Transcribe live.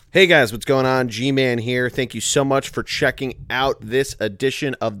Hey guys, what's going on? G-Man here. Thank you so much for checking out this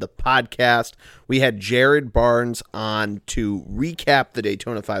edition of the podcast. We had Jared Barnes on to recap the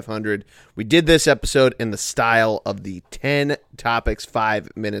Daytona 500. We did this episode in the style of the 10 topics,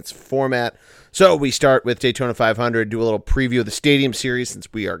 5 minutes format. So we start with Daytona 500, do a little preview of the Stadium Series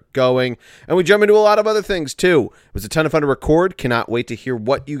since we are going, and we jump into a lot of other things too. It was a ton of fun to record. Cannot wait to hear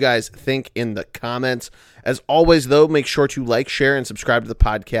what you guys think in the comments. As always, though, make sure to like, share, and subscribe to the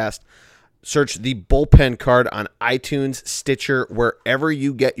podcast. Search the Bullpen Card on iTunes, Stitcher, wherever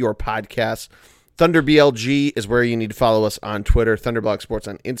you get your podcasts. Thunder BLG is where you need to follow us on Twitter, Thunderblog Sports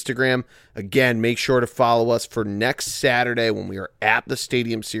on Instagram. Again, make sure to follow us for next Saturday when we are at the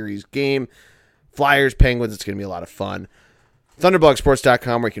Stadium Series game. Flyers, Penguins, it's going to be a lot of fun.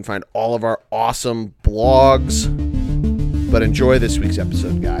 ThunderblogSports.com, where you can find all of our awesome blogs. But enjoy this week's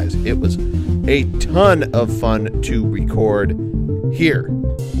episode, guys. It was a ton of fun to record. Here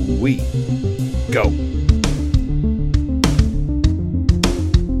we go.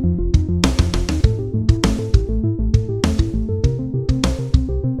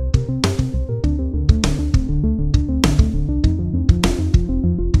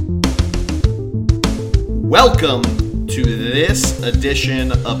 Welcome to this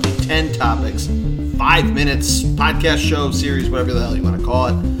edition of the 10 Topics, 5 minutes podcast show series, whatever the hell you want to call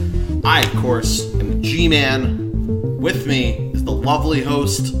it. I, of course, am the G-Man. With me is the lovely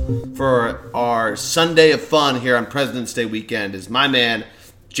host for our Sunday of fun here on President's Day weekend is my man,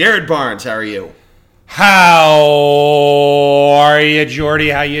 Jared Barnes. How are you? How are you, Jordy?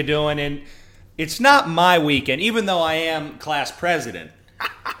 How you doing? And it's not my weekend, even though I am class president.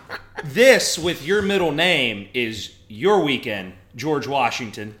 This, with your middle name, is your weekend, George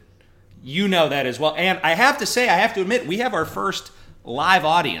Washington. You know that as well. And I have to admit, we have our first live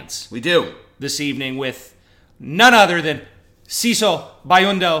audience. We do. This evening with none other than Ciso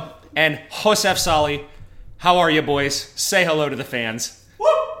Bayundo and Josef Sali. How are you, boys? Say hello to the fans.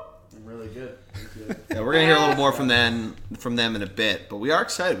 I'm really good. Yeah, we're going to hear a little more from them in a bit, but we are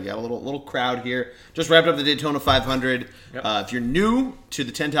excited. We got a little crowd here. Just wrapped up the Daytona 500. Yep. If you're new to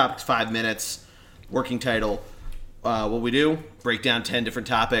the 10 Topics, 5 minutes, working title, what we do, break down 10 different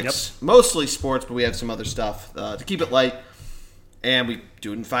topics, Mostly sports, but we have some other stuff to keep it light, and we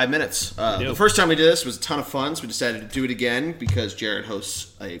do it in 5 minutes. The first time we did this was a ton of fun, so we decided to do it again because Jared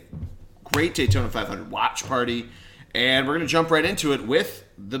hosts a great Daytona 500 watch party, and we're going to jump right into it with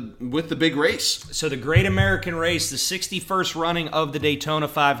the big race. So the Great American Race, the 61st running of the Daytona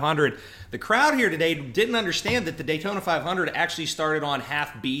 500. The crowd here today didn't understand that the Daytona 500 actually started on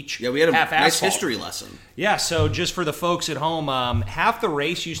half beach, Yeah, we had a half nice asphalt. history lesson. Yeah, so just for the folks at home, half the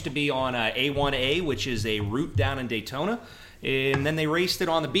race used to be on A1A, which is a route down in Daytona, and then they raced it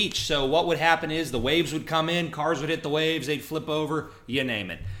on the beach. So what would happen is the waves would come in, cars would hit the waves, they'd flip over, you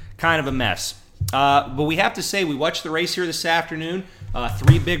name it. Kind of a mess. But we have to say, we watched the race here this afternoon.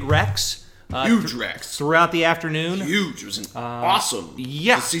 3 big wrecks. Huge wrecks. Throughout the afternoon. Huge. It was awesome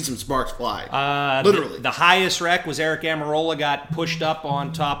to see some sparks fly. Literally. The highest wreck was Eric Amarola got pushed up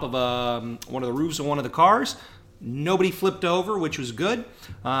on top of one of the roofs of one of the cars. Nobody flipped over, which was good.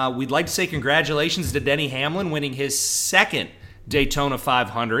 We'd like to say congratulations to Denny Hamlin winning his second Daytona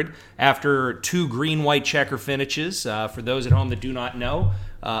 500 after 2 green-white checker finishes. For those at home that do not know,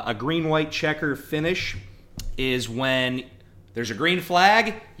 a green-white checker finish is when there's a green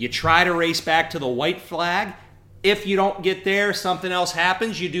flag, you try to race back to the white flag. If you don't get there, something else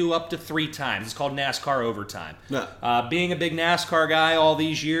happens, you do up to 3 times. It's called NASCAR overtime. Yeah. Being a big NASCAR guy all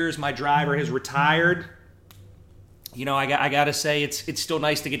these years, my driver has retired. You know, I got to say, it's still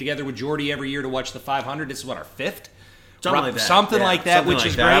nice to get together with Jordy every year to watch the 500. This is what, our 5th? Something like that, which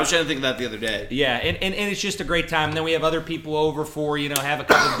is great. I was trying to think of that the other day. Yeah, and it's just a great time. And then we have other people over for, have a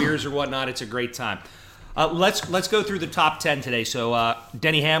couple of beers or whatnot. It's a great time. Let's go through the top 10 today. So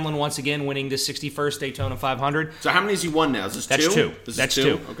Denny Hamlin once again winning the 61st Daytona 500. So how many has he won now? Is this 2? That's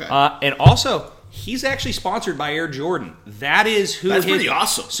two. 2. Okay. And also, he's actually sponsored by Air Jordan. That's pretty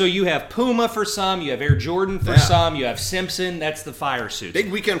awesome. So you have Puma for some, you have Air Jordan for some, you have Simpson. That's the fire suits. Big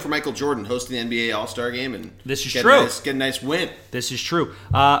weekend for Michael Jordan hosting the NBA All-Star Game, and this is true. Get a nice win. This is true.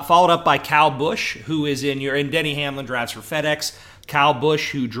 Followed up by Cal Busch, who is and Denny Hamlin drives for FedEx. Cal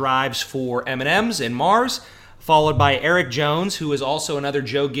Busch, who drives for M&M's and Mars. Followed by Eric Jones, who is also another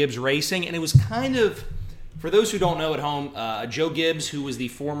Joe Gibbs Racing. And it was kind of, for those who don't know at home, Joe Gibbs, who was the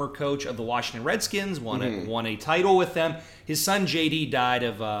former coach of the Washington Redskins, won a title with them. His son, JD, died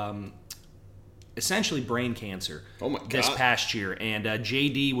of essentially brain cancer this past year. And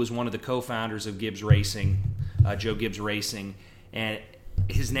JD was one of the co-founders of Gibbs Racing, Joe Gibbs Racing. And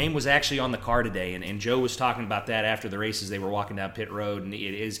his name was actually on the car today, and Joe was talking about that after the races. They were walking down pit road, and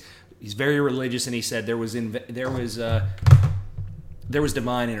he's very religious, and he said there was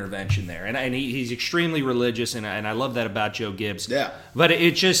divine intervention there, and he's extremely religious, and I love that about Joe Gibbs. Yeah. But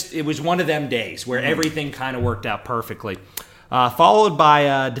it was one of them days where everything kind of worked out perfectly. Followed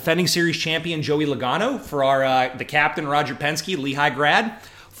by defending series champion Joey Logano for the captain Roger Penske, Lehigh grad.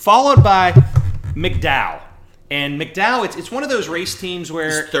 Followed by McDowell. And McDowell, it's one of those race teams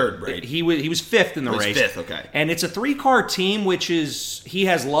where he's third, right? He was fifth in the race. Fifth, okay. And it's a 3-car team, which is he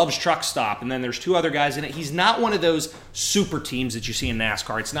has Love's Truck Stop, and then there's 2 other guys in it. He's not one of those super teams that you see in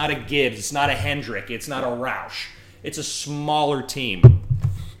NASCAR. It's not a Gibbs, it's not a Hendrick, it's not a Roush. It's a smaller team.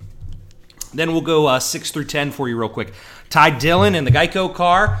 Then we'll go 6 through 10 for you real quick. Ty Dillon in the Geico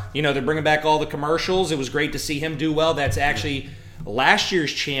car. They're bringing back all the commercials. It was great to see him do well. That's actually last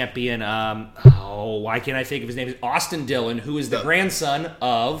year's champion. Why can't I think of his name? Austin Dillon, who is the grandson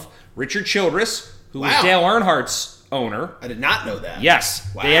of Richard Childress, who was Dale Earnhardt's owner. I did not know that. Yes.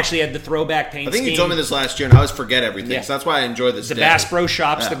 Wow. They actually had the throwback paint I think scheme. you told me this last year, and I always forget everything, Yeah. so that's why I enjoy this The day. Bass Pro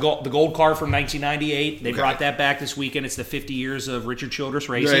Shops, the gold car from 1998. They Okay. brought that back this weekend. It's the 50 years of Richard Childress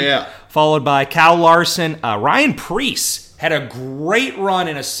racing. Yeah. Followed by Cal Larson. Ryan Preece had a great run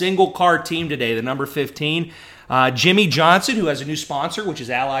in a single-car team today, the number 15. Jimmy Johnson, who has a new sponsor, which is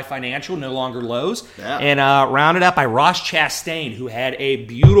Ally Financial, no longer Lowe's. Yeah. And rounded up by Ross Chastain, who had a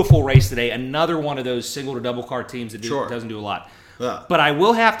beautiful race today. Another one of those single to double car teams that doesn't do a lot. Yeah. But I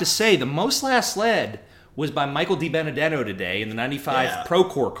will have to say, the most last led was by Michael DiBenedetto today in the 95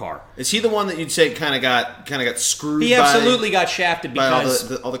 Procore car. Is he the one that you'd say kind of got screwed? He absolutely got shafted by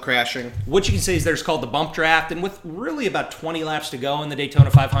because all the crashing. what you can say is there's called the bump draft, and with really about 20 laps to go in the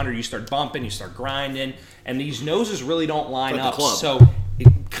Daytona 500, you start bumping, you start grinding, and these noses really don't line Like the up. club. So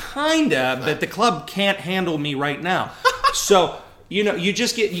but the club can't handle me right now. So you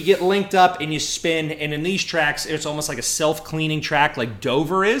get linked up and you spin, and in these tracks, it's almost like a self-cleaning track, like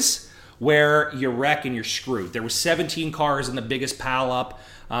Dover is, where you wreck and you're screwed. There was 17 cars in the biggest pile-up,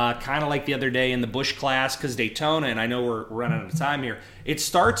 kind of like the other day in the Busch class, because Daytona, and I know we're running out of time here, it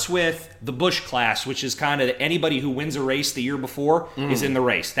starts with the Busch class, which is kind of anybody who wins a race the year before is in the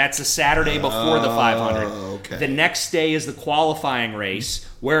race. That's the Saturday before the 500. Okay. The next day is the qualifying race,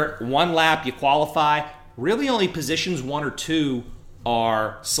 where one lap you qualify. Really only positions 1 or 2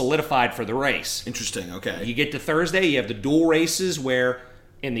 are solidified for the race. Interesting, okay. You get to Thursday, you have the dual races where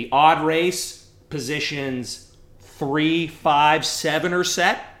in the odd race, positions 3, 5, 7 are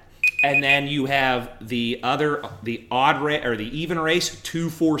set. And then you have the odd race or the even race,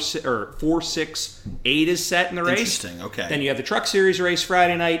 2, 4, 6, 8 is set in the race. Interesting, okay. Then you have the Truck Series race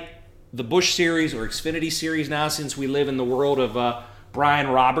Friday night, the Busch Series or Xfinity Series now, since we live in the world of Brian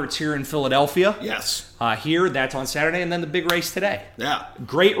Roberts here in Philadelphia. Yes. Here, that's on Saturday, and then the big race today. Yeah.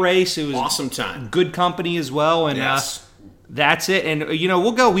 Great race. It was Awesome time. Good company as well, and Yes. that's it. And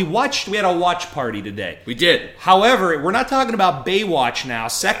we'll go. We had a watch party today. We did. However, we're not talking about Baywatch now.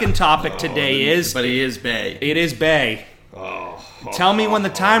 Second topic today is But he is Bay. it is Bay. Tell me when the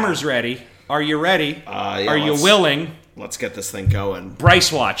timer's ready. Are you ready? Yeah, Are you willing? Let's get this thing going.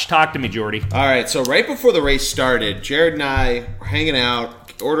 Bryce Watch, talk to me, Jordy. All right, so right before the race started, Jared and I were hanging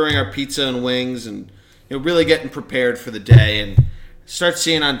out, ordering our pizza and wings, and really getting prepared for the day. And start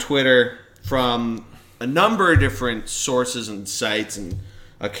seeing on Twitter from a number of different sources and sites and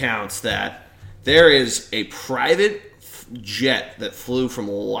accounts that there is a private jet that flew from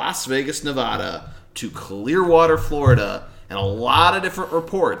Las Vegas, Nevada to Clearwater, Florida, and a lot of different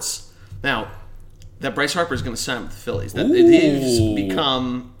reports. Now, that Bryce Harper is going to sign with the Phillies. That they've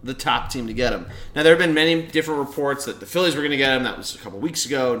become the top team to get him. Now, there have been many different reports that the Phillies were going to get him. That was a couple weeks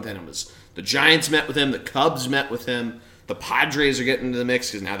ago. And then it was the Giants met with him. The Cubs met with him. The Padres are getting into the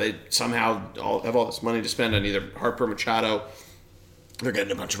mix because now they somehow have all this money to spend on either Harper or Machado. They're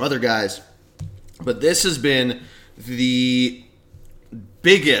getting a bunch of other guys. But this has been the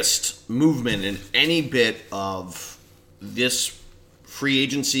biggest movement in any bit of this free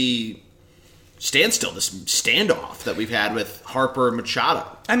agency standstill, this standoff that we've had with Harper and Machado.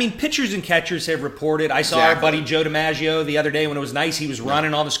 I mean, pitchers and catchers have reported. I saw our buddy Joe DiMaggio the other day when it was nice. He was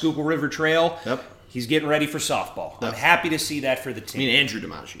running on the Schuylkill River Trail. Yep. He's getting ready for softball. I'm happy to see that for the I team. mean, Andrew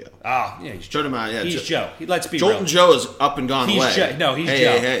DiMaggio. Oh, yeah, he's Joe DiMaggio. Yeah, He's Joe. Let's be Jolton real. Joe is up and gone He's away. Joe. No, he's Hey,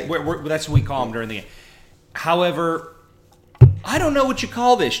 Joe. hey. That's what we call him during the game. However, I don't know what you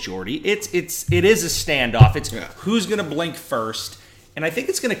call this, Jordy. It is a standoff. It's who's going to blink first. And I think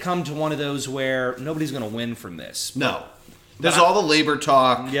it's going to come to one of those where nobody's going to win from this. No. There's all the labor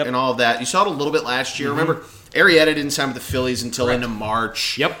talk and all of that. You saw it a little bit last year. Remember, Arrieta didn't sign with the Phillies until into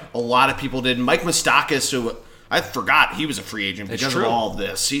March. Yep. A lot of people didn't. Mike Moustakas, who I forgot he was a free agent because of all of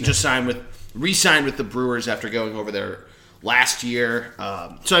this. He just re-signed with the Brewers after going over there last year.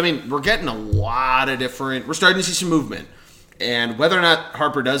 So, I mean, we're getting a lot of different... We're starting to see some movement. And whether or not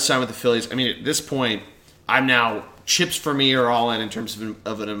Harper does sign with the Phillies, I mean, at this point, I'm now... Chips for me are all in terms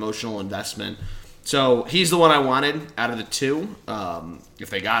of an emotional investment. So he's the one I wanted out of the two. If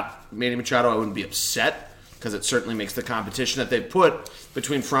they got Manny Machado, I wouldn't be upset because it certainly makes the competition that they put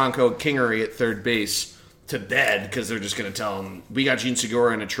between Franco and Kingery at third base to bed because they're just going to tell him, we got Gene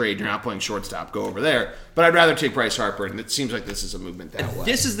Segura in a trade, you're not playing shortstop, go over there. But I'd rather take Bryce Harper, and it seems like this is a movement that way.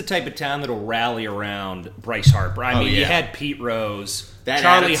 This is the type of town that'll rally around Bryce Harper. I mean, you had Pete Rose,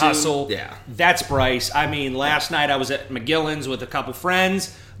 Charlie Hustle. Yeah. That's Bryce. I mean, last night I was at McGillen's with a couple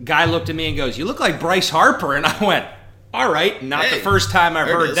friends. Guy looked at me and goes, you look like Bryce Harper. And I went, all right, not the first time I've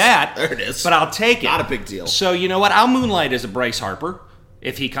heard that. There it is. But I'll take it. Not a big deal. So you know what? I'll moonlight as a Bryce Harper.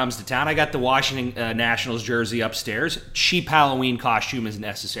 If he comes to town, I got the Washington Nationals jersey upstairs. Cheap Halloween costume is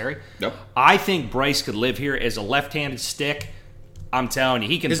necessary. Yep. I think Bryce could live here as a left-handed stick. I'm telling you,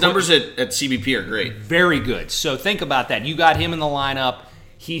 he can. His numbers at CBP are great. Very good. So think about that. You got him in the lineup.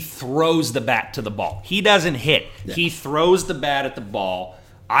 He throws the bat to the ball. He doesn't hit. Yeah. He throws the bat at the ball.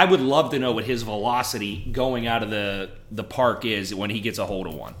 I would love to know what his velocity going out of the park is when he gets a hold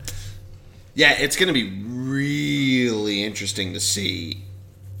of one. Yeah, it's going to be really interesting to see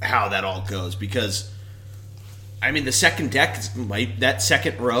how that all goes because, I mean, the second deck, that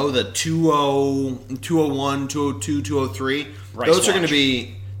second row, the 2-0, 201, 202, 203, those are going to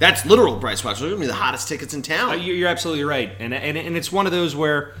be, that's literal Bryce Watch. Those are going to be the hottest tickets in town. You're absolutely right. And it's one of those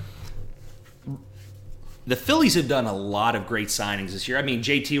where the Phillies have done a lot of great signings this year. I mean,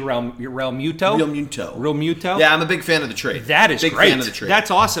 JT Realmuto. Yeah, I'm a big fan of the trade. That is big great. Fan of the trade.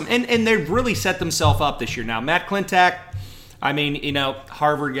 That's awesome. And they've really set themselves up this year. Now, Matt Klentak, I mean, you know,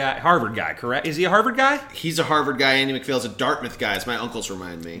 Harvard guy, correct? Is he a Harvard guy? He's a Harvard guy. Andy McPhail's a Dartmouth guy, as my uncles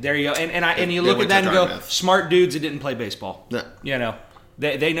remind me. There you go. And you look at that and go, smart dudes that didn't play baseball. No. You know,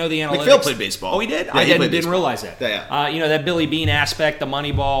 they know the analytics. McPhail played baseball. Oh, he did? Yeah, I didn't realize that. Yeah. You know, that Billy Bean aspect, the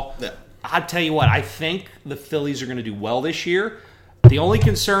money ball. Yeah. I'll tell you what, I think the Phillies are going to do well this year. The only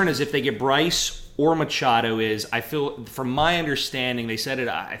concern is if they get Bryce or Machado is, I feel, from my understanding, they said it,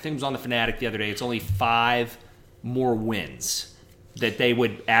 I think it was on the Fanatic the other day, it's only 5 more wins that they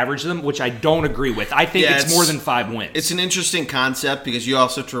would average them, which I don't agree with. I think it's more than 5 wins. It's an interesting concept because you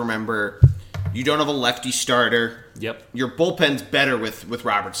also have to remember you don't have a lefty starter. Yep. Your bullpen's better with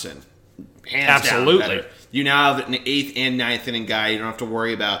Robertson. Hands Absolutely. down better. You now have an 8th and 9th inning guy. You don't have to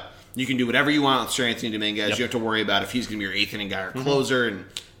worry about. You can do whatever you want with Sir Anthony Dominguez. Yep. You have to worry about if he's going to be your 8th inning guy or closer, and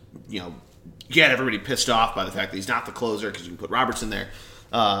get everybody pissed off by the fact that he's not the closer because you can put Robertson there.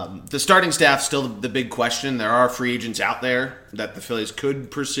 The starting staff's still the big question. There are free agents out there that the Phillies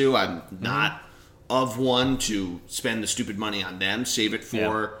could pursue. I'm not of one to spend the stupid money on them. Save it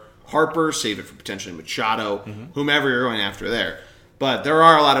for Harper. Save it for potentially Machado, whomever you're going after there. But there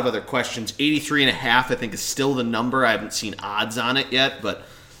are a lot of other questions. 83.5, I think, is still the number. I haven't seen odds on it yet, but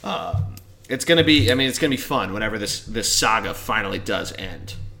it's going to be. I mean, it's going to be fun whenever this saga finally does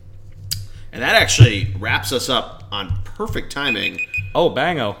end. And that actually wraps us up on perfect timing. Oh,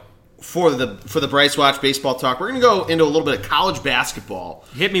 bango. For the Bryce Watch Baseball Talk. We're going to go into a little bit of college basketball.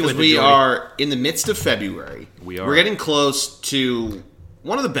 Hit me with it, we Joey. are in the midst of February. We are. We're getting close to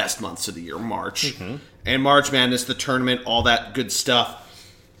one of the best months of the year, March. And March Madness, the tournament, all that good stuff.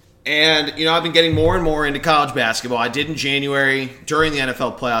 And, I've been getting more and more into college basketball. I did in January during the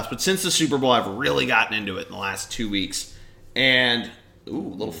NFL playoffs, but since the Super Bowl, I've really gotten into it in the last 2 weeks. And, a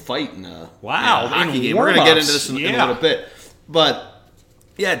little fight in a hockey game. We're going to get into this in a little bit. But,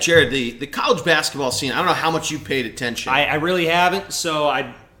 yeah, Jared, the college basketball scene, I don't know how much you paid attention. I really haven't, so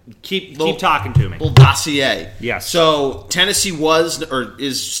I keep talking to me. Little dossier. Yes. So, Tennessee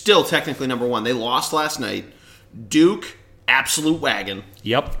is still technically number 1. They lost last night. Duke, absolute wagon.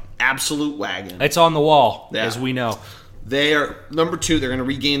 Yep. Absolute wagon. It's on the wall, as we know. They are number 2. They're going to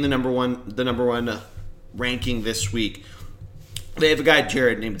regain the number one ranking this week. They have a guy,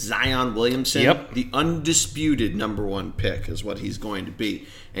 Jared, named Zion Williamson. Yep. The undisputed number 1 pick is what he's going to be.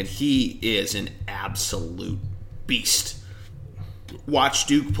 And he is an absolute beast. Watched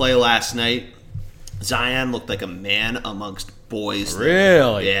Duke play last night. Zion looked like a man amongst boys.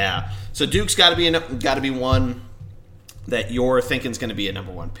 Really? Yeah. So Duke's got to be one that you're thinking is going to be a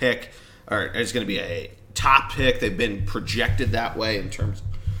number 1 pick, or is going to be a top pick. They've been projected that way in terms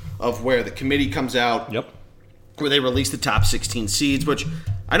of where the committee comes out. Yep. Where they release the top 16 seeds, which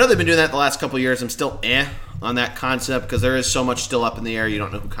I know they've been doing that the last couple of years. I'm still on that concept because there is so much still up in the air. You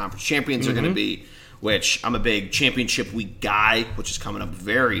don't know who conference champions are going to be, which I'm a big championship week guy, which is coming up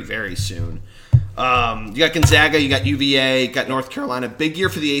very, very soon. You got Gonzaga, you got UVA, got North Carolina. Big year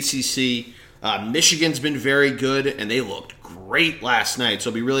for the ACC. Michigan's been very good, and they looked great last night. So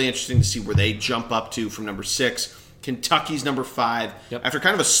it'll be really interesting to see where they jump up to from number 6. Kentucky's number 5. Yep. After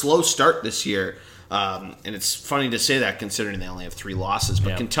kind of a slow start this year. And it's funny to say that considering they only have 3 losses.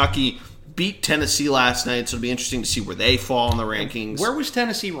 But Kentucky beat Tennessee last night, so it'll be interesting to see where they fall in the rankings. Where was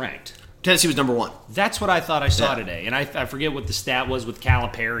Tennessee ranked? Tennessee was number 1. That's what I thought I saw today. And I forget what the stat was with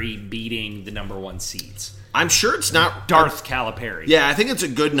Calipari beating the number 1 seeds. I'm sure it's not Darth Calipari. Yeah, I think it's a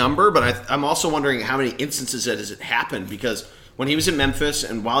good number, but I'm also wondering how many instances that has it happened, because when he was in Memphis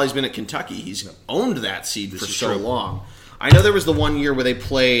and while he's been at Kentucky, he's owned that seed for so long. I know there was the one year where they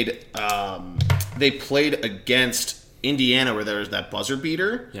played against Indiana where there was that buzzer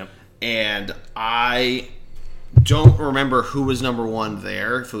beater. Yep. And I don't remember who was number 1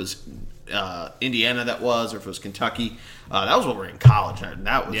 there, if it was Indiana or if it was Kentucky. That was when we were in college. I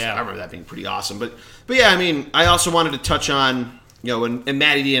remember that being pretty awesome. But yeah, I mean, I also wanted to touch on, and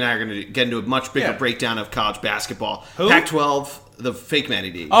Matty D and I are going to get into a much bigger breakdown of college basketball. Who? Pac-12, the fake Matty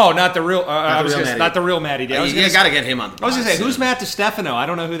D. Oh, not the real. Not the real Matty D. You got to get him on. I was going to say, who's Matt DiStefano? I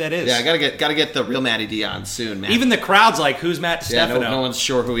don't know who that is. Yeah, I got to get the real Matty D on soon, man. Even the crowd's like, who's Matt DiStefano? Yeah, no one's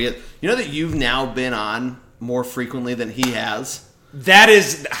sure who he is. You know that you've now been on more frequently than he has.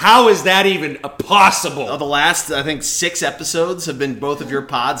 How is that even possible? The last, I think, 6 episodes have been both of your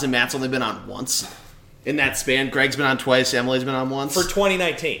pods, and Matt's only been on once in that span. Greg's been on twice. Emily's been on once. For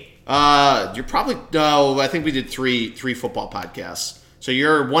 2019. You're probably, no, I think we did three football podcasts. So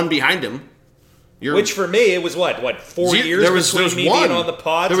you're 1 behind him. Which for me, it was what 4 years between me being on the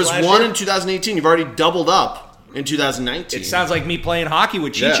pods. There was one in 2018. You've already doubled up in 2019. It sounds like me playing hockey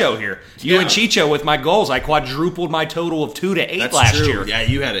with Chicho here. You and Chicho with my goals. I quadrupled my total of 2 to 8 last year. Yeah,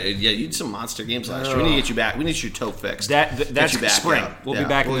 you had some monster games last year. We need to get you back. We need your toe fixed. That's the spring. We'll be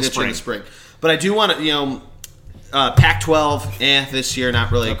back in the spring. But I do want to, Pac-12, this year,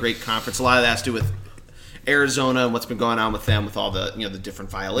 not really a great conference. A lot of that has to do with Arizona and what's been going on with them with all the the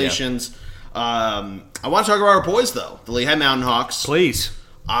different violations. I want to talk about our boys though, the Lehigh Mountain Hawks. Please.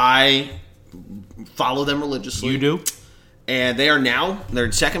 I follow them religiously. You do? And they're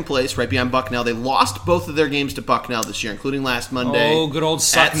in second place, right behind Bucknell. They lost both of their games to Bucknell this year, including last Monday. Oh, good old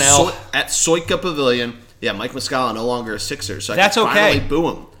Sucknell. At Soika Pavilion. Yeah, Mike Muscala no longer a Sixer, so that's I could finally okay. boo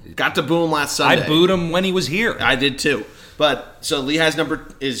him. Got to boo him last Sunday. I booed him when he was here. I did too. But so Lehigh's number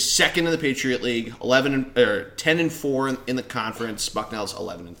is second in the Patriot League, 10-4 in the conference. Bucknell's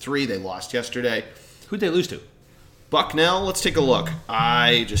 11-3. They lost yesterday. Who'd they lose to? Bucknell, let's take a look.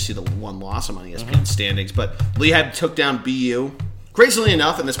 I just see the one loss. I'm on ESPN standings. But Lehigh took down BU. Crazily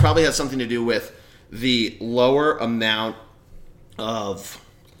enough, and this probably has something to do with the lower amount of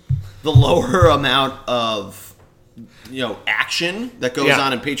action that goes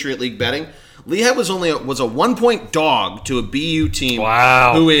on in Patriot League betting. Lehigh was a 1-point dog to a BU team.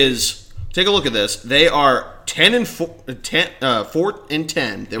 Wow. Who is, take a look at this. They are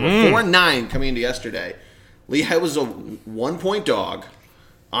 4-10. They were 4-9 coming into yesterday. Lehigh was a 1-point dog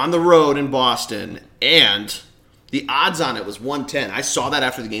on the road in Boston, and the odds on it was 110. I saw that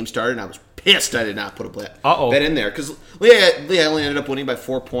after the game started, and I was pissed I did not put a bet in there, because Lehigh only ended up winning by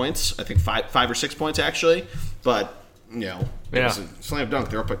 4 points. I think 5 or 6 points, actually. But, it was a slam dunk.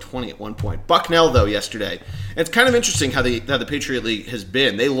 They're up by 20 at one point. Bucknell, though, yesterday. It's kind of interesting how the Patriot League has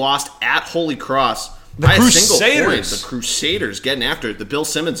been. They lost at Holy Cross by a single point. The Crusaders getting after it. The Bill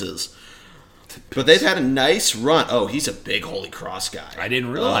Simmonses. But they've had a nice run. Oh, he's a big Holy Cross guy. I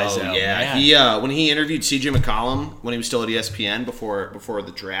didn't realize that. Yeah, he when he interviewed CJ McCollum when he was still at ESPN before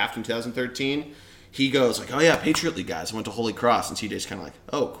the draft in 2013, he goes like, "Oh yeah, Patriot League guys. I went to Holy Cross," and CJ's kind of like,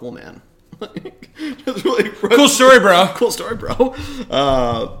 "Oh, cool, man." That's really cool story, bro. Cool story, bro.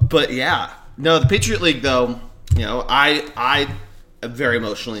 But yeah, no, the Patriot League though. I am very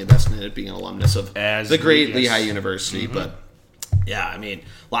emotionally invested in it, being an alumnus of the great Lehigh University. Mm-hmm. But yeah, I mean,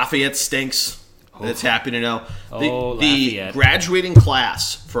 Lafayette stinks. It's happy to know. The graduating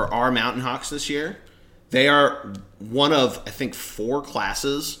class for our Mountain Hawks this year, they are one of, I think, 4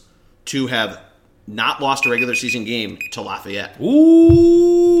 classes to have not lost a regular season game to Lafayette.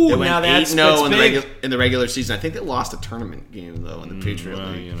 Ooh, they went now that's 8-0 in the regular season. I think they lost a tournament game, though, in the Patriot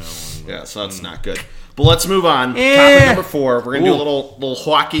League. Yeah, so that's not good. But let's move on. Topic number 4. We're going to do a little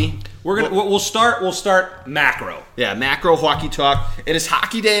hockey. We'll start macro. Yeah, macro hockey talk. It is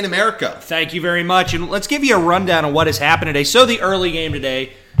Hockey Day in America. Thank you very much, and let's give you a rundown of what has happened today. So the early game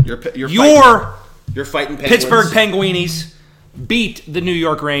today, you're fighting Penguins. Pittsburgh Penguins beat the New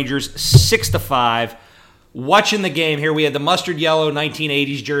York Rangers 6-5. Watching the game here, we had the mustard yellow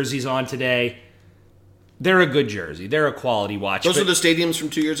 1980s jerseys on today. They're a good jersey. They're a quality watch. Those are the stadiums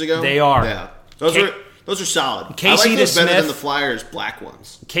from 2 years ago? They are. Yeah. Those are solid. Casey I like those better DeSmith. than the Flyers black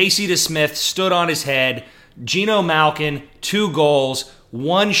ones. Casey DeSmith stood on his head. Geno Malkin, 2 goals,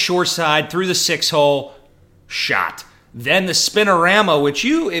 1 short side through the 6-hole, shot. Then the spinorama, which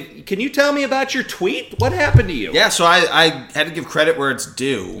can you tell me about your tweet? What happened to you? Yeah, so I had to give credit where it's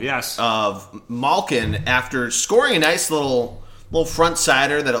due. Yes. Of Malkin, after scoring a nice little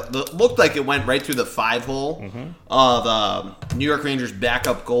front-sider that looked like it went right through the 5-hole of New York Rangers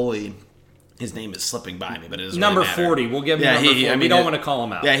backup goalie. His name is slipping by me, but it doesn't Number really matter. 40. We'll give him number 40. We don't want to call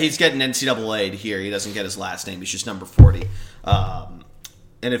him out. Yeah, he's getting NCAA'd here. He doesn't get his last name. He's just number 40.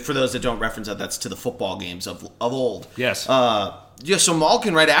 And for those that don't reference that, that's to the football games of old. Yes. So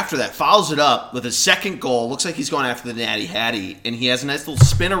Malkin, right after that, follows it up with his second goal. Looks like he's going after the Natty Hattie. And he has a nice little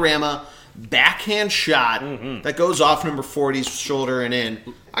spinorama backhand shot that goes off number 40's shoulder and in.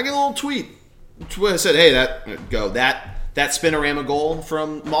 I get a little tweet. I said, hey, that spinorama goal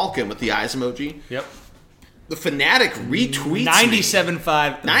from Malkin with the eyes emoji. Yep. The Fanatic retweets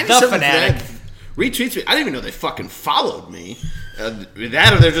 97.5. me. The Fanatic. Retweets me. I didn't even know they fucking followed me.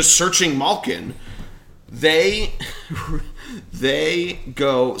 That or they're just searching Malkin. They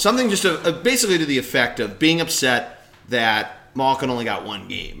go something just basically to the effect of being upset that Malkin only got 1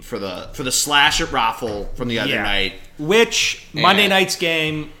 game for the slash at Raffle from the other night. Which Monday night's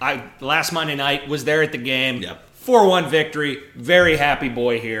game, last Monday night was there at the game. Yep. 4-1 victory. Very happy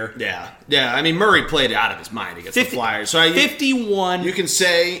boy here. Yeah. I mean, Murray played it out of his mind against the Flyers. So 51 you can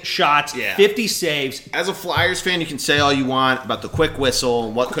say shots, 50 saves. As a Flyers fan, you can say all you want about the quick whistle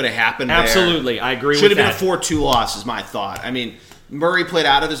and what could have happened there. Absolutely. I agree with Should that. have been a 4-2 loss is my thought. I mean, Murray played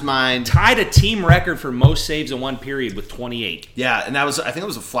out of his mind. Tied a team record for most saves in one period with 28. Yeah, and I think it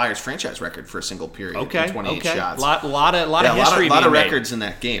was a Flyers franchise record for a single period. Okay. 28 shots. Lot of history. A lot of made. records in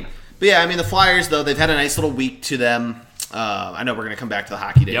that game. But yeah, I mean, the Flyers, though, they've had a nice little week to them. I know we're going to come back to the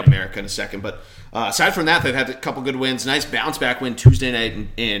Hockey Day in America in a second, but aside from that, they've had a couple good wins. Nice bounce-back win Tuesday night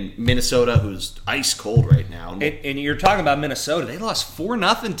in Minnesota, who's ice cold right now. And you're talking about Minnesota. They lost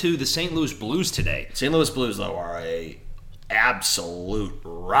 4-0 to the St. Louis Blues today. St. Louis Blues, though, are a absolute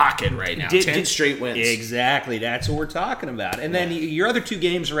rocket right now. 10 straight wins. Exactly. That's what we're talking about. And then your other 2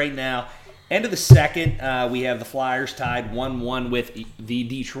 games right now, end of the second, we have the Flyers tied 1-1 with the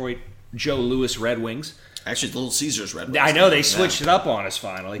Detroit Joe Louis Red Wings. Actually, Little Caesars Red Wings. I know, they switched it up on us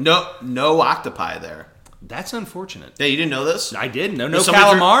finally. No octopi there. That's unfortunate. Yeah, you didn't know this? I did. No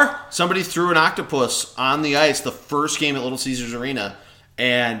calamar? Somebody threw an octopus on the ice the first game at Little Caesars Arena,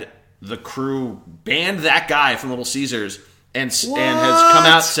 and the crew banned that guy from Little Caesars and has come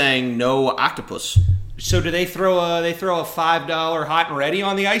out saying no octopus. So do they throw a $5 hot and ready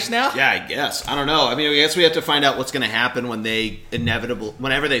on the ice now? Yeah, I guess. I don't know. I mean, I guess we have to find out what's going to happen when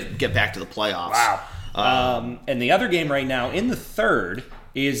whenever they get back to the playoffs. Wow. And the other game right now in the third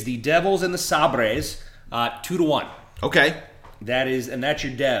is the Devils and the Sabres, 2-1. Okay. That's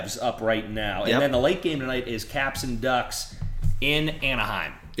your Devs up right now. And then the late game tonight is Caps and Ducks in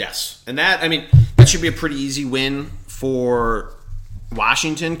Anaheim. Yes. And that should be a pretty easy win for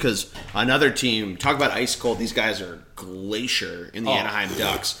Washington, because another team, talk about ice cold, these guys are glacier in the Anaheim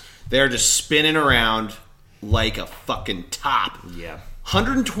Ducks. They're just spinning around like a fucking top. Yeah.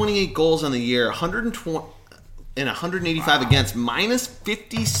 128 goals on the year, 120 and 185 against, minus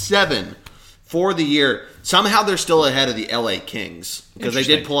 57 for the year. Somehow they're still ahead of the LA Kings, because they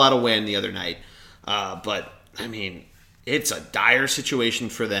did pull out a win the other night. But, I mean, it's a dire situation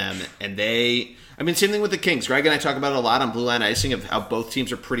for them, and same thing with the Kings. Greg and I talk about it a lot on Blue Line Icing of how both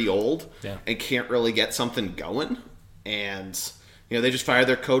teams are pretty old and can't really get something going. And, they just fired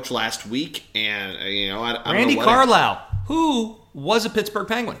their coach last week. And, I Randy don't know Carlisle, who was a Pittsburgh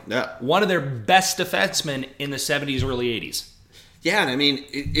Penguin. Yeah. One of their best defensemen in the 70s, early 80s. Yeah, and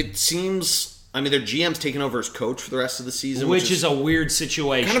it seems... their GM's taking over as coach for the rest of the season. Which is a weird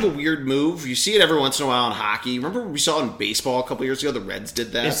situation. Kind of a weird move. You see it every once in a while in hockey. Remember we saw it in baseball a couple years ago? The Reds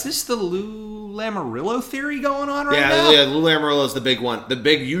did that. Is this the Lou Lamoriello theory going on right now? Yeah, Lou Lamoriello is the big one. The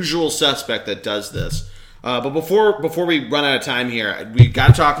big usual suspect that does this. But before we run out of time here, we've got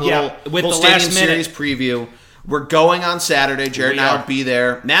to talk a little with the Stadium last minute Series preview. We're going on Saturday. Jared and I will be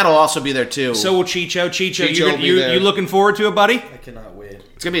there. Matt will also be there, too. So will Chicho. Chicho will be there. You looking forward to it, buddy? I cannot wait.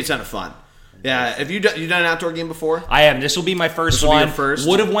 It's going to be a ton of fun. Yeah, have you done an outdoor game before? I am. This will be my first This will be one. your first?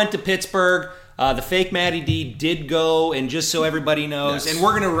 Would have went to Pittsburgh. The fake Matty D did go, and just so everybody knows, Yes. and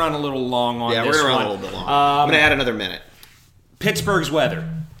we're going to run a little long on this one. Yeah, we're going to run a little bit long. I'm going to add another minute. Pittsburgh's weather.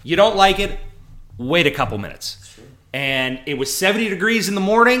 You don't like it, wait a couple minutes. And it was 70 degrees in the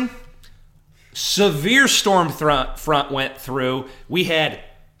morning. Severe storm front went through. We had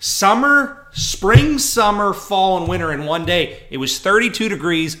Summer, spring, summer, fall, and winter in one day. It was 32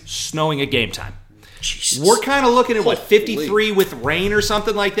 degrees, snowing at game time. Jesus. We're kind of looking at, Holy. 53 with rain or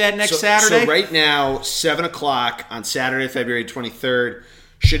something like that next Saturday? So right now, 7 o'clock on Saturday, February 23rd,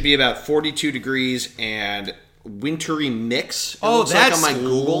 should be about 42 degrees and wintry mix. It looks that's like on my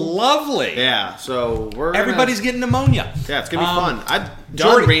Google. lovely. Yeah, so Everybody's getting pneummonia. Yeah, it's going to be fun. I've done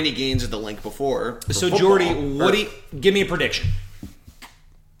Jordy, rainy games at the link before. So, Jordy, give me a prediction.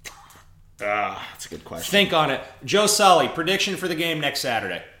 That's a good question. Think on it. Joe Sully, prediction for the game next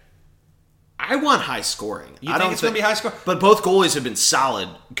Saturday. I want high scoring. You think it's going to be high score? But both goalies have been solid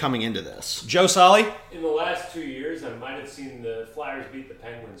coming into this. Joe Sully? In the last 2 years, I might have seen the Flyers beat the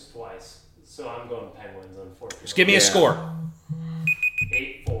Penguins twice. So I'm going Penguins, unfortunately. Just give me a score.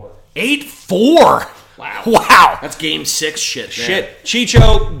 8-4. 8-4? Wow. That's game 6 shit. Man. Shit.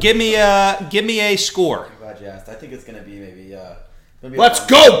 Chicho, give me a score. I'm glad you asked. I think it's going to be maybe Let's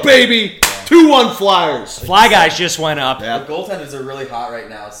go, baby! 2-1 Flyers. Fly Guys just went up. Yeah. The goaltenders are really hot right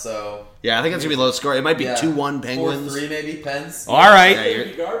now, so... Yeah, I think it's going to be low score. It might be 2-1 Penguins. 4-3 maybe, Pens. All right. Yeah, It's going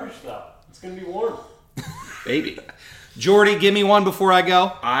to be garbage, though. It's going to be warm. Baby. Jordy, give me one before I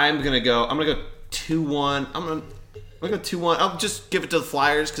go. I'm gonna go 2-1. I'm gonna go 2-1. I'll just give it to the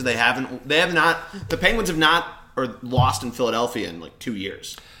Flyers because the Penguins have not lost in Philadelphia in like 2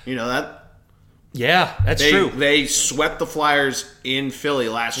 years. You know that? Yeah, that's true. They swept the Flyers in Philly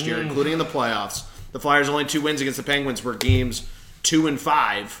last year, including in the playoffs. The Flyers' only 2 wins against the Penguins were games 2 and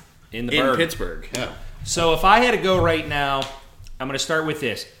 5 in Pittsburgh. Yeah. So if I had to go right now, I'm going to start with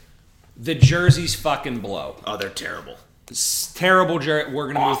this. The jerseys fucking blow. Oh, they're terrible. It's terrible jersey. We're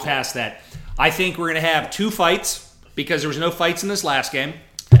going to move past that. I think we're going to have 2 fights because there was no fights in this last game.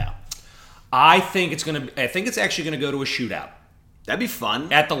 Yeah. I think it's actually going to go to a shootout. That'd be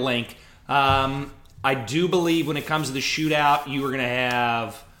fun. At the link. I do believe when it comes to the shootout, you are going to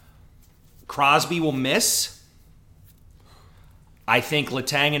have Crosby will miss. I think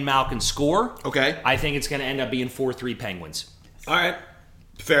Letang and Malkin score. Okay. I think it's going to end up being 4-3 Penguins. All right.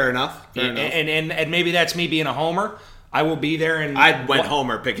 Fair enough. And maybe that's me being a homer. I will be there. And I went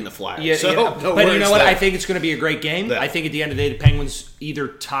homer picking the Flyers. Yeah, so yeah. No but you know what? there. I think it's going to be a great game. Yeah. I think at the end of the day, the Penguins either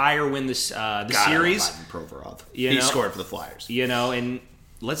tie or win the series. I love Provorov. He scored for the Flyers. And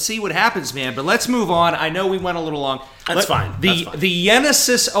let's see what happens, man. But let's move on. I know we went a little long. That's fine. The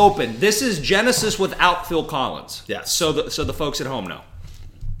Genesis Open. This is Genesis without Phil Collins. Yes. So the folks at home know.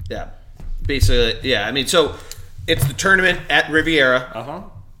 Yeah. Basically, yeah. I mean, so it's the tournament at Riviera,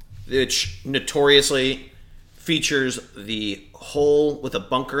 which notoriously features the hole with a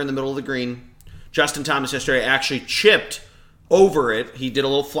bunker in the middle of the green. Justin Thomas yesterday actually chipped over it. He did a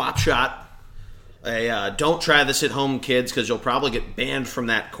little flop shot. Don't try this at home, kids, because you'll probably get banned from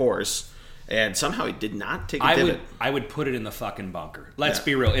that course. And somehow he did not take a divot. I would put it in the fucking bunker. Let's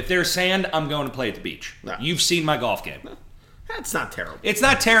be real. If there's sand, I'm going to play at the beach. No. You've seen my golf game. That's not terrible. It's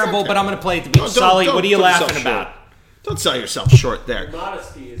not terrible, but I'm going to play at the beach. Sully, what are you laughing about? Don't sell yourself short there.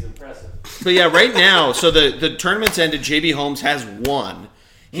 Modesty is impressive. But yeah, right now, so the tournament's ended. JB Holmes has won.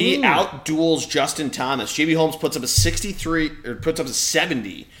 He outduels Justin Thomas. JB Holmes puts up a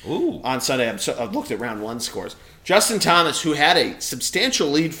 70 on Sunday. I've looked at round 1 scores. Justin Thomas, who had a substantial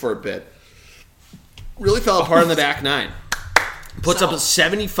lead for a bit, really fell apart in the back 9. Puts up a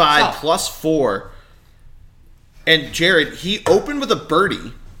 75 plus 4. And Jared, he opened with a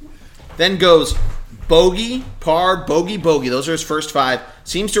birdie, then goes bogey, par, bogey, bogey. Those are his first 5.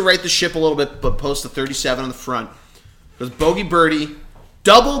 Seems to right the ship a little bit, but posts a 37 on the front. Goes bogey, birdie,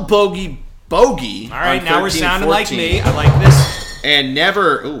 double bogey, bogey. All right, now 13, we're sounding 14. like me. I like this. And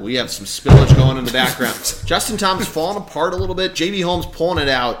we have some spillage going in the background. Justin Thomas falling apart a little bit. JB Holmes pulling it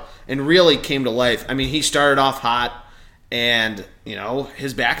out and really came to life. I mean, he started off hot, and,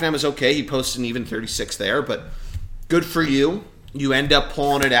 his back 9 was okay. He posted an even 36 there, but good for you. You end up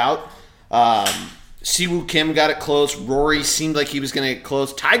pulling it out. Siwoo Kim got it close. Rory seemed like he was going to get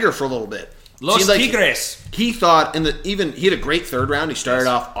close. Tiger for a little bit. Los Tigres. He thought he had a great third round. He started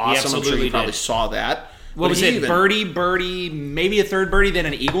off awesome. I'm sure you probably did. saw that. What was it? Birdie, maybe a third birdie, then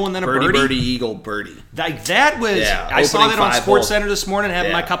an eagle, and then a birdie? Birdie, eagle, birdie. Like that was. Yeah, I saw that on opening 5 Sports holes. Center this morning,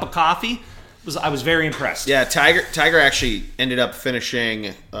 having my Yeah. cup of coffee. I was very impressed. Yeah, Tiger actually ended up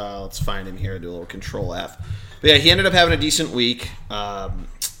finishing. Let's find him here. Do a little Control F. But yeah, he ended up having a decent week. And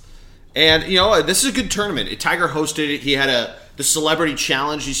this is a good tournament. Tiger hosted it. He had the Celebrity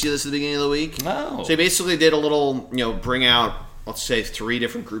Challenge. You see this at the beginning of the week? Oh. So he basically did a little, bring out, let's say, 3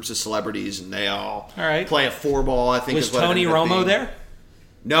 different groups of celebrities, and they all right. play a 4-ball. I think Was is what it Tony ended up Romo being. there?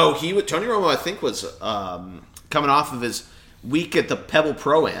 No, Tony Romo, I think, was coming off of his week at the Pebble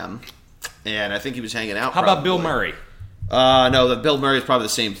Pro-Am, and I think he was hanging out. How about Bill probably. Murray? No, the Bill Murray is probably the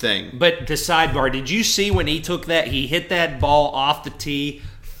same thing. But the sidebar, did you see when he took that? He hit that ball off the tee,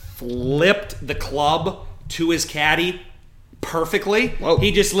 flipped the club to his caddy perfectly. Whoa.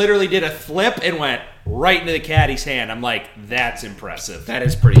 He just literally did a flip and went right into the caddy's hand. I'm like, that's impressive. That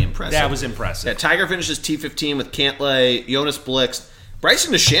is pretty impressive. That was impressive. Yeah, Tiger finishes T15 with Cantlay, Jonas Blixt,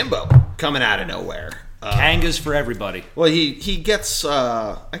 Bryson DeChambeau coming out of nowhere. Kangas for everybody. Well, he gets.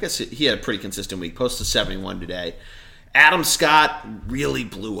 I guess he had a pretty consistent week. Posted 71 today. Adam Scott really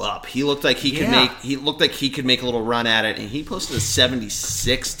blew up. He looked like he could make. He looked like he could make a little run at it, and he posted a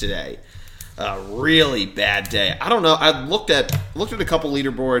 76 today. Really bad day. I don't know. I looked at a couple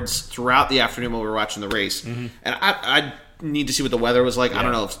leaderboards throughout the afternoon while we were watching the race, and I need to see what the weather was like. I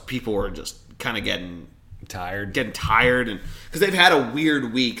don't know if people were just kind of getting tired, and because they've had a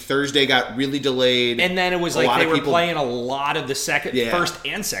weird week. Thursday got really delayed, and then it was like they were playing a lot of the first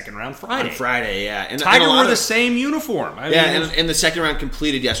and second round Friday. On Friday, yeah. And Tiger wore the same uniform. And the second round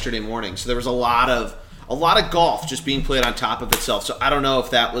completed yesterday morning, so there was a lot of golf just being played on top of itself. So I don't know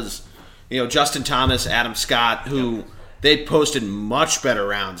if that was. Justin Thomas, Adam Scott, who they posted much better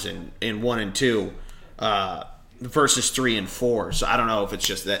rounds in 1 and 2 versus 3 and 4. So I don't know if it's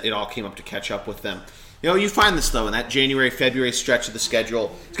just that it all came up to catch up with them. You find this, though, in that January-February stretch of the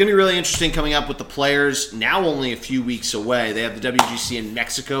schedule. It's going to be really interesting coming up with the players now only a few weeks away. They have the WGC in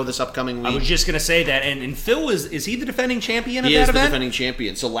Mexico this upcoming week. I was just going to say that. And Phil, is he the defending champion of that event? He is the defending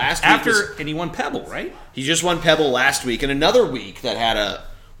champion. So last week and he won Pebble, right? He just won Pebble last week. And another week that had a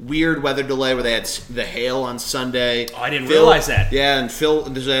weird weather delay where they had the hail on Sunday. Oh, I didn't realize that. Yeah, and Phil,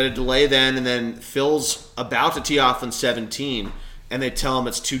 they had a delay then, and then Phil's about to tee off on 17, and they tell him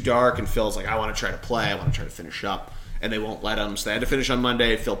it's too dark, and Phil's like, I want to try to play, I want to try to finish up, and they won't let him, so they had to finish on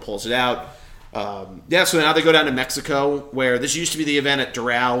Monday. Phil pulls it out. So now they go down to Mexico, where this used to be the event at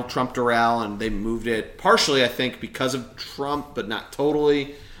Trump Doral, and they moved it partially, I think, because of Trump, but not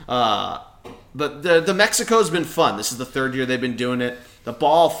totally. But the Mexico's been fun. This is the third year they've been doing it. The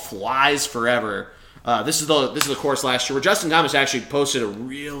ball flies forever. This is the course last year where Justin Thomas actually posted a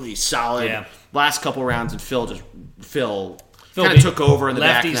really solid last couple rounds, and Phil kind of took over in the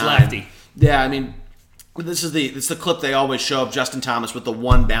back nine. Lefty. Yeah, I mean, it's the clip they always show of Justin Thomas with the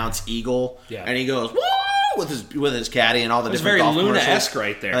one bounce eagle, and he goes woo with his caddy and all the different golf commercials. It was very Luna-esque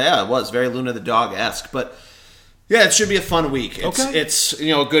right there. Yeah, it was very Luna the dog-esque, but. Yeah, it should be a fun week. It's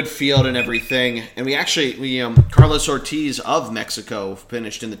a good field and everything. And we Carlos Ortiz of Mexico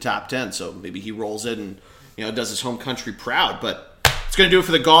finished in the top 10, so maybe he rolls it and does his home country proud. But it's going to do it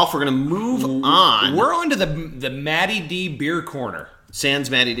for the golf. We're going to move on. We're on to the Matty D beer corner. Sans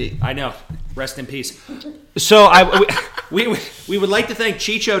Matty D. I know. Rest in peace. So we would like to thank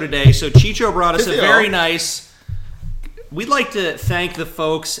Chicho today. So Chicho brought us a very nice. We'd like to thank the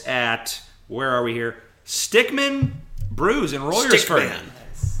folks at, where are we here? Stickman Brews in Royersford.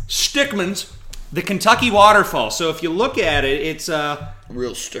 Stickman's, the Kentucky Waterfall. So if you look at it, it's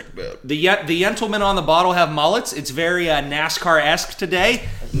real stickman. The gentlemen on the bottle have mullets. It's very NASCAR-esque today.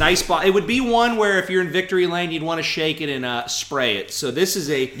 Nice bottle. It would be one where if you're in Victory Lane, you'd want to shake it and spray it. So this is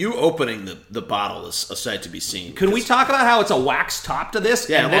you opening the bottle is a sight to be seen. Can we talk about how it's a wax top to this?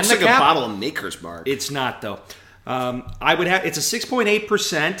 Yeah, it looks like a bottle of Maker's Mark. It's not though. It's a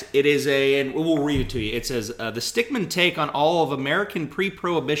 6.8%. It is and we'll read it to you. It says, the Stickman take on all of American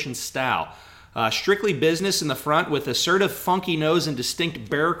pre-prohibition style. Strictly business in the front with assertive, funky nose and distinct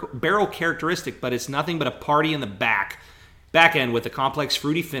barrel characteristic, but it's nothing but a party in the back end with a complex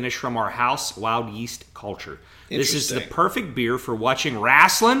fruity finish from our house wild yeast culture. This is the perfect beer for watching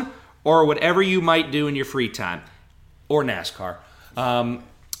wrestling or whatever you might do in your free time. Or NASCAR.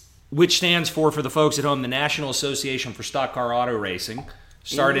 Which stands for the folks at home, the National Association for Stock Car Auto Racing.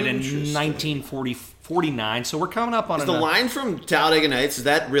 Started in 1949, so we're coming up on the line from Talladega Nights, is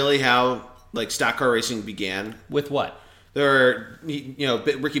that really how stock car racing began? With what?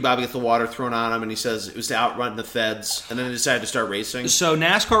 Ricky Bobby gets the water thrown on him, and he says it was to outrun the feds, and then they decided to start racing. So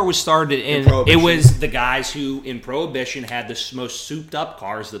NASCAR was started in it was the guys who, in Prohibition, had the most souped-up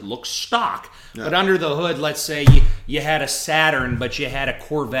cars that looked stock. Yeah. But under the hood, let's say you had a Saturn, but you had a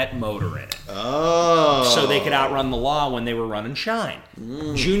Corvette motor in it. Oh. So they could outrun the law when they were running shine.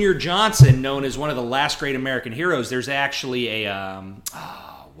 Junior Johnson, known as one of the last great American heroes, there's actually a,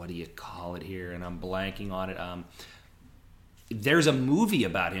 what do you call it here? And I'm blanking on it. There's a movie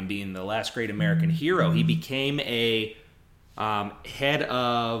about him being the last great American hero. He became a head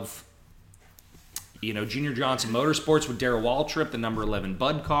of, Junior Johnson Motorsports with Darrell Waltrip, the number 11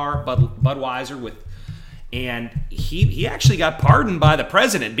 Budweiser with, And he actually got pardoned by the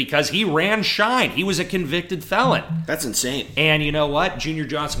president because he ran shine. He was a convicted felon. That's insane. And you know what? Junior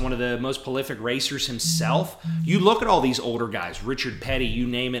Johnson, one of the most prolific racers himself. You look at all these older guys, Richard Petty, you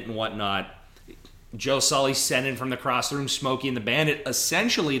name it and whatnot. Joe Sully sent in from the cross the room, Smokey and the Bandit.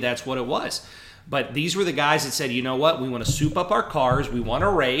 Essentially, that's what it was. But these were the guys that said, you know what? We want to soup up our cars. We want to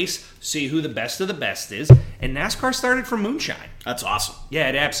race, see who the best of the best is. And NASCAR started from moonshine. That's awesome. Yeah,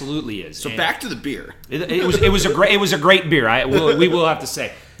 it absolutely is. So back to the beer. It was a great beer. We will have to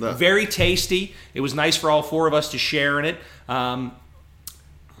say, very tasty. It was nice for all four of us to share in it.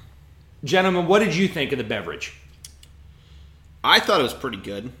 Gentlemen, what did you think of the beverage? I thought it was pretty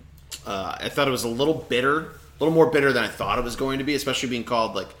good. I thought it was a little bitter, a little more bitter than I thought it was going to be, especially being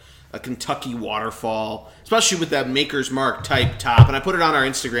called like a Kentucky waterfall, especially with that Maker's Mark type top. And I put it on our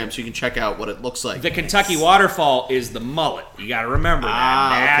Instagram so you can check out what it looks like. The Kentucky waterfall is the mullet. You got to remember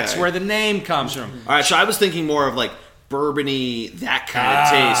that. That's okay. where the name comes from. All right, so I was thinking more of like bourbony, that kind of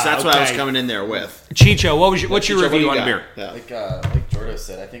taste. That's what I was coming in there with. Chicho, what's your Chicho, what do review you on got? beer? Yeah. Like Jordo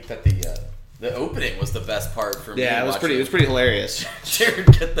said, I think that the opening was the best part for me. Yeah, it was pretty hilarious. Jared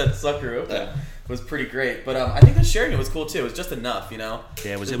get that sucker open. Yeah. Was pretty great, but I think the sharing it was cool too. It was just enough, you know.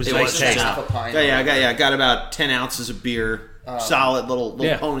 Yeah, it was It nice was taste. half a pint. I got about 10 ounces of beer. Solid little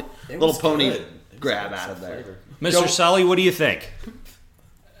yeah. pony, It little was pony good. It was grab good out of there. flavor. Mr. Sully, what do you think?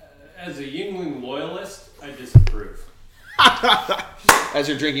 As a Yingling loyalist, I disapprove. As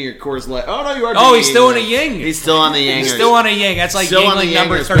you're drinking your Coors Light. Oh no, you are. Oh, he's still in a Yingling. Ying. He's still on the Yingers. He's still on a Ying. That's like Still on the Yingling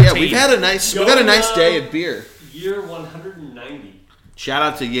number Yingers. 13. Yeah, we've had a nice day at beer. Year 190. Shout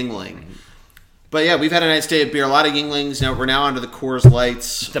out to Yingling. But yeah, we've had a nice day at beer. A lot of Yinglings. Now we're now onto the Coors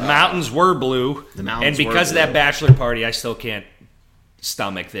Lights. The mountains were blue. The mountains and because were of that blue. bachelor party, I still can't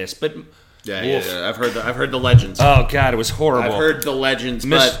stomach this. But Yeah. I've heard the legends. oh god, it was horrible. I've heard the legends.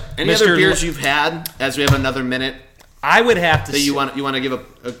 Mis- But any Mr. other beers you've had? As we have another minute I would have to that say, you want to give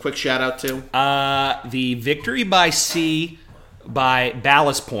a quick shout out to? the Victory by Sea by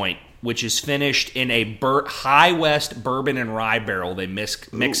Ballast Point, which is finished in a High West bourbon and rye barrel. They mix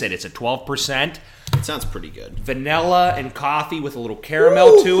it. It's a 12%. It sounds pretty good. Vanilla and coffee with a little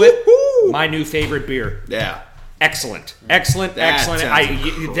caramel to it. My new favorite beer. Yeah. Excellent. That Excellent.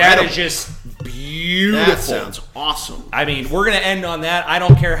 sounds That is just beautiful. That sounds awesome. I mean, we're going to end on that. I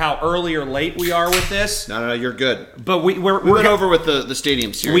don't care how early or late we are with this. No, you're good. But we went over with the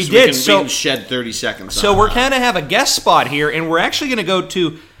stadium series. We so did, We can shed 30 seconds. So on we're that. kind of have a guest spot here, and we're actually going to go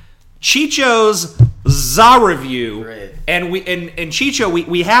to Chicho's za review. Great. And Chicho,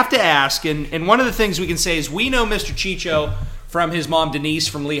 we have to ask, and one of the things we can say is we know Mr. Chicho from his mom Denise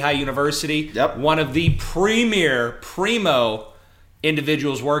from Lehigh University. Yep. One of the primo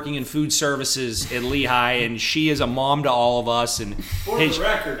individuals working in food services at Lehigh, and she is a mom to all of us. And For the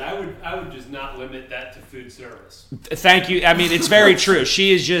record, I would just not limit that to food service. thank you. I mean, it's very true.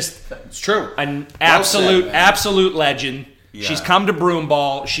 She is just It's true. an said, absolute man. legend. Yeah. She's come to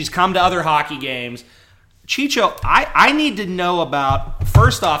Broomball. She's come to other hockey games. Chicho, I need to know about,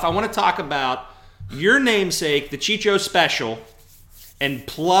 first off, I want to talk about your namesake, the Chicho Special, and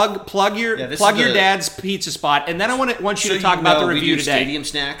plug your dad's pizza spot, and then I want you to talk about the review we do today. Stadium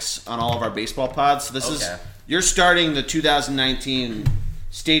snacks on all of our baseball pods. So this is Okay. you're starting the 2019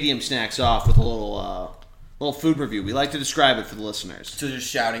 stadium snacks off with a little food review. We like to describe it for the listeners. So just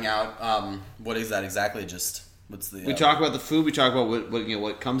shouting out, what is that exactly? Just what's the? We talk about the food. We talk about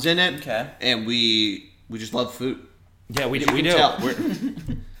what comes in it. Okay. And we just love food. Yeah, we You do. can tell. We're-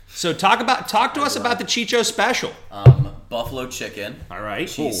 So talk to us about the Chicho Special. Buffalo chicken. All right.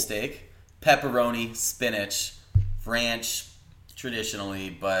 Cheesesteak, pepperoni, spinach, ranch, traditionally,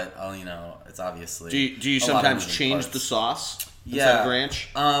 but it's obviously. Do you a lot of sometimes moving change parts. the sauce instead Yeah. of ranch?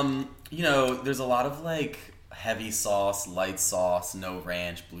 There's a lot of like heavy sauce, light sauce, no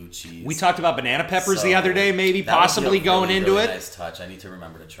ranch, blue cheese. We talked about banana peppers the So, other day, maybe that would be possibly a going really, into really it. Nice touch. I need to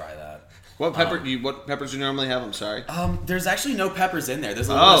remember to try that. What peppers do you normally have? I'm sorry. There's actually no peppers in there. There's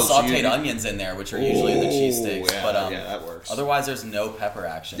a little so sauteed onions in there, which are usually in the cheesesteaks. Yeah, But yeah, that works. Otherwise, there's no pepper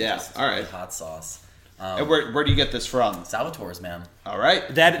action. Yeah, just all right. hot sauce. And where do you get this from? Salvatore's, man. All right.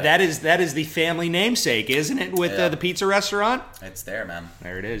 That is the family namesake, isn't it? With Yeah. the pizza restaurant. It's there, man.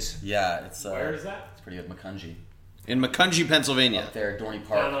 There it is. Yeah, it's. Where is that? It's pretty good. Macungie. In Macungie, Pennsylvania. Up there, Dorney Down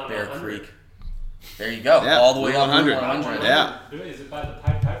Park, on Bear 100. Creek. There you go. Yeah, All the way Route up 100. Route 100. Yeah. Is it by the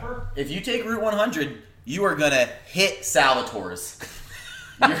Pied Pepper? If you take Route 100, you are going to hit Salvatore's.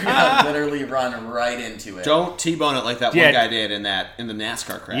 You're going to literally run right into it. Don't T-bone it like that Yeah. one guy did in the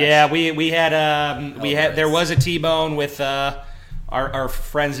NASCAR crash. Yeah, we had nice. there was a T-bone with our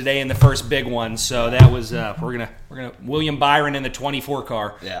friends today in the first big one. So that was we're gonna William Byron in the 24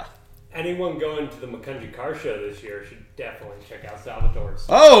 car. Yeah. anyone going to the McCungy Car Show this year should definitely check out Salvatore's.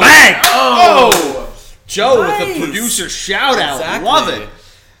 Oh, Bang! Oh, Joe with Nice. the producer shout out. Exactly. Love it.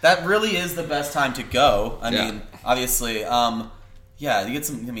 That really is the best time to go. I Yeah. mean, obviously, yeah, you get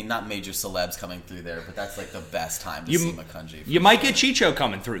some. I mean, not major celebs coming through there, but that's like the best time to see McCungy. You might get Chicho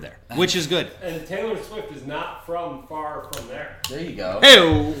coming through there, which is good. And Taylor Swift is not from far from there. There you go.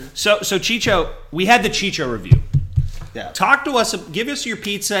 Hey, So Chicho, we had the Chicho review. yeah. Talk to us, give us your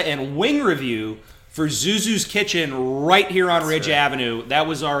pizza and wing review for Zuzu's Kitchen right here on Ridge Avenue. That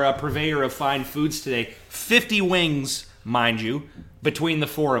was our purveyor of fine foods today. 50 wings, mind you, between the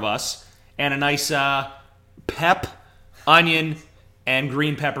four of us, and a nice pep, onion, and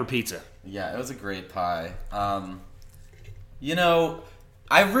green pepper pizza. Yeah, it was a great pie. You know,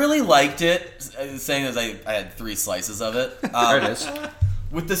 I really liked it. Saying as I had 3 slices of it. There it is.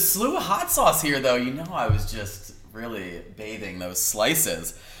 With the slew of hot sauce here, though, you know I was just really bathing those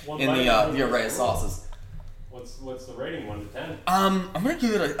slices One in bite the of array of sauces. What's the rating? 1 to 10. I'm gonna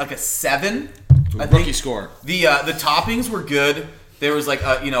give it like a 7. I Rookie think score. the toppings were good. There was like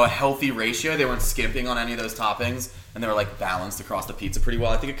a healthy ratio. They weren't skimping on any of those toppings, and they were like balanced across the pizza pretty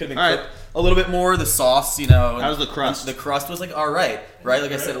well. I think it could have been All cooked a little bit more. The sauce, How was the crust? The crust was like all right?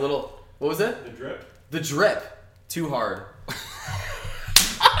 Like I said, a little. What was it? The drip. The drip. Too hard.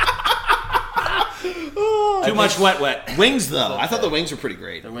 Too much wet. Wings though, I thought the wings were pretty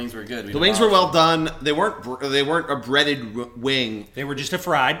great. The wings were good. The wings were well done. They weren't a breaded wing. They were just a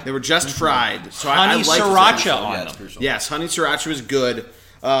fried. They were just fried. So Honey I liked sriracha them. on Yeah, them. it's crucial. Yes, honey sriracha was good.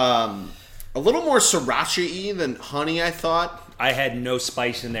 A little more sriracha-y than honey, I thought. I had no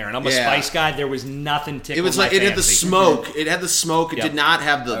spice in there, and I'm a Yeah. spice guy. There was nothing It tickled was my like it had the fancy. smoke. It had the smoke. It Yep. did not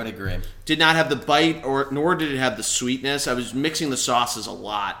have I would the agree. bite, nor did it have the sweetness. I was mixing the sauces a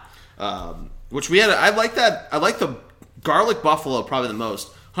lot, which we had. I like that. I like the garlic buffalo probably the most.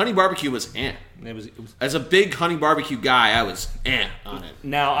 Honey barbecue was It was As a big honey barbecue guy, I was on it.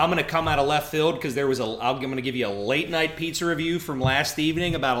 Now I'm going to come out of left field because I'm going to give you a late night pizza review from last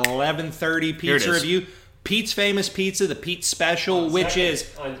evening, about 11:30 Here it pizza is. review. Pete's Famous Pizza, the Pete Special, which Second, is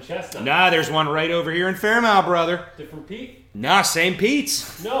on Chestnut. there's one right over here in Fairmount, brother. Different Pete? Same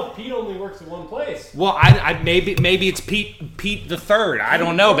Pete's. No, Pete only works at one place. Well, I maybe it's Pete the third. I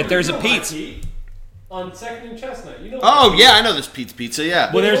don't know, but there's a You know my Pete's. Pete. On Second and Chestnut. You know. Oh my yeah, I know this Pete's Pizza.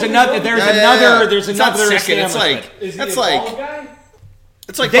 Yeah. Well, there's Yeah, another. yeah, There's yeah, another. yeah. There's It's not another. second, it's like- establishment. Is he That's a like- bald guy?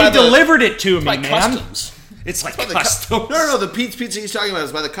 It's like They by the- delivered it to me, by man. Customs. It's like By the customs. No, the Pete's Pizza he's talking about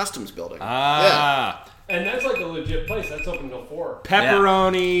is by the Customs building. Ah, And that's like a legit place. That's open till 4.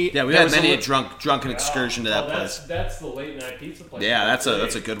 pepperoni. Yeah, we There had was a many a li- drunken excursion to that Well, place. That's the late night pizza place. Yeah, that's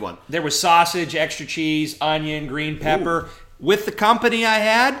a good one. There was sausage, extra cheese, onion, green pepper. With the company I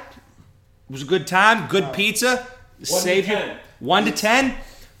had, it was a good time. Good pizza. 1 to 10. 1 to 10.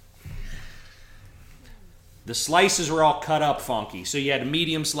 The slices were all cut up funky. So you had a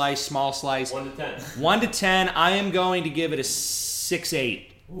medium slice, small slice. 1 to 10. 1 to 10. I am going to give it a 6-8.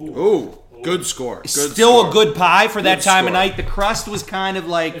 Ooh, good score. Still a good pie for that Good time of score. night. The crust was kind of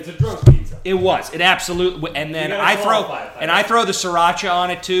like It's a drunk pizza. it was. It absolutely. And then You gotta I throw qualify it. the sriracha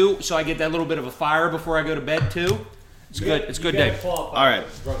on it too, so I get that little bit of a fire before I go to bed too. It's good. It's good day. All right,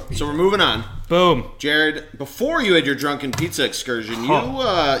 so we're moving on. Boom. Jared, before you had your drunken pizza excursion, you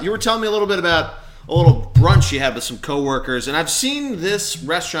were telling me a little bit about a little brunch you had with some coworkers, and I've seen this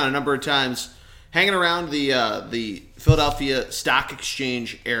restaurant a number of times hanging around the Philadelphia Stock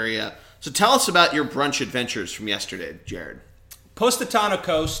Exchange area. So tell us about your brunch adventures from yesterday, Jared. Positano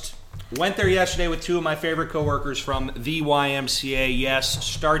Coast. Went there yesterday with 2 of my favorite coworkers from the YMCA. Yes,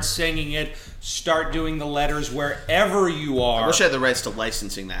 start singing it. Start doing the letters wherever you are. I wish I had the rights to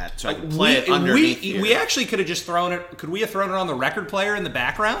licensing that so I could play it we underneath here. we actually could have just thrown it. Could we have thrown it on the record player in the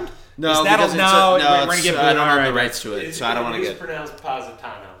background? No, Is that because no, it's we're gonna get I don't all own right. the rights to it, so I don't want to It's get. pronounced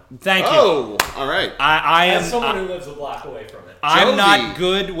Positano. Thank you. Oh, all right. I As am. someone who lives a block away from it. I'm Joe, not the-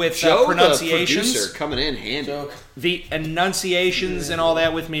 good with Joe, the pronunciations. producer, coming in handy. The enunciations and all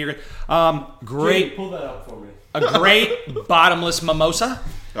that with me. Jay, Great, pull that up for me. a great bottomless mimosa.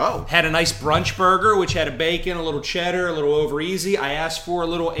 Oh, Had a nice brunch burger, which had a bacon, a little cheddar, a little over easy. I asked for a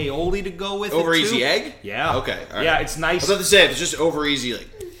little aioli to go with over it too. easy egg? Yeah. Okay. All right. Yeah, it's I nice. was about to say, if it's just over easy, like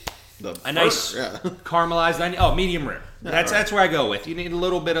the A nice burger, yeah. caramelized onion. Oh, medium rare. That's where I go with. You need a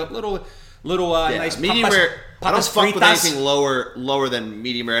little bit of nice medium papas- rare. I don't papas fuck with fritas. anything lower than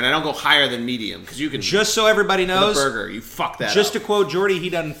medium rare, and I don't go higher than medium because you can Just so everybody the knows, burger. You fuck that. just up. to quote Jordy, he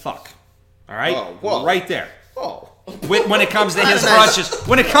doesn't fuck. All right, Oh, whoa. right there. Oh, When it comes to his Nice. brunches,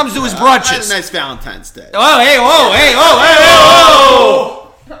 when it comes to his I had a brunches. nice Valentine's Day. Oh, hey, whoa, hey,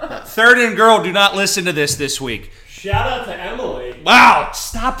 oh, hey, whoa! Third and girl, do not listen to this week. Shout out to Emily. Wow,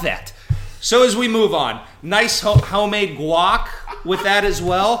 stop that. So as we move on, nice homemade guac with that as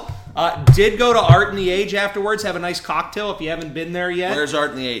well. Did go to Art in the Age afterwards. Have a nice cocktail if you haven't been there yet. Where's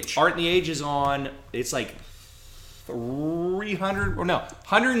Art in the Age? Art in the Age is on. It's like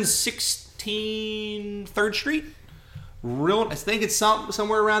 116 3rd Street. I think it's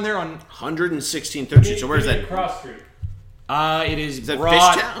somewhere around there on 116 3rd Street. So where's that? Cross Street. It is that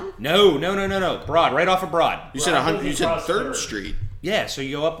Broad. Fishtown? No. Broad, right off of Broad. You said doesn't cross 3rd Third. Street. Yeah, so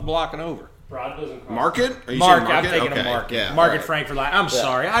you go up the block and over. Broad doesn't cross. Market? Are you Market. saying I'm thinking Okay, of Market. yeah, Market, alright. Frankfurt Line. I'm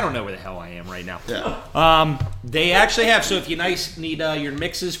sorry. I don't know where the hell I am right now. Yeah. They actually have. So if you need your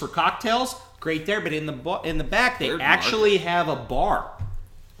mixes for cocktails, great there. But in the back, they Third actually have a bar.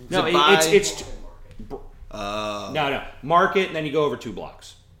 No, it by- it's no Market, and then you go over 2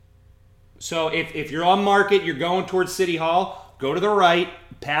 blocks. So if you're on Market, you're going towards City Hall. Go to the right,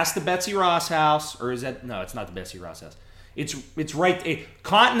 past the Betsy Ross house, or is that? No, it's not the Betsy Ross house. It's right.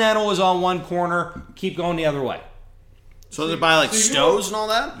 Continental is on one corner. Keep going the other way. So they buy like stoves and all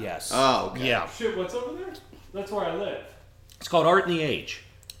that? Yes. Oh, okay. Yeah. Shit, what's over there? That's where I live. It's called Art in the Age.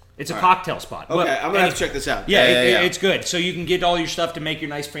 It's a cocktail spot. Okay, I'm going to have to check this out. Yeah, yeah. it's good. So you can get all your stuff to make your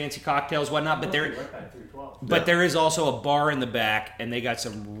nice fancy cocktails, whatnot. But Right by 312. But there is also a bar in the back, and they got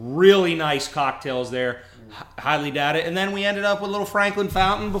some really nice cocktails there. Highly doubt it. And then we ended up with a little Franklin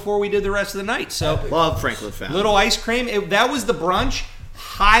Fountain before we did the rest of the night. So Love Franklin Fountain. little ice cream. That was the brunch.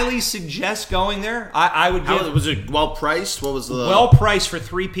 Highly suggest going there. I would give Was it well priced? What was the... well priced for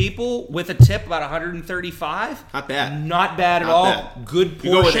 3 people with a tip about $135. Not bad. Not bad at Not all. bad. Good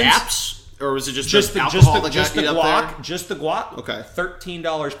You go portions. with apps? Or was it just Just the the alcohol that just got the you up guac. there? Just the guac. Okay.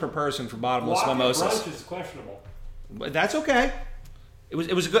 $13 per person for bottomless Walk mimosas. brunch is questionable. But that's okay.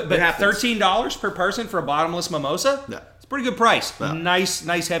 It was good, but happens. $13 per person for a bottomless mimosa. Yeah. It's a pretty good price. Yeah.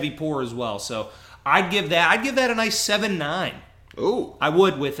 Nice heavy pour as well. So I'd give that a nice 7.9. Ooh. I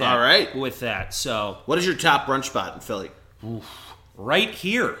would with that. All right. With that. So What is your top brunch spot in Philly? right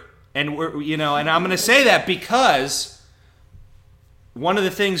here, and and I'm going to say that because one of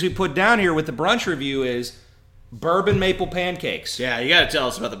the things we put down here with the brunch review is bourbon maple pancakes. Yeah, you got to tell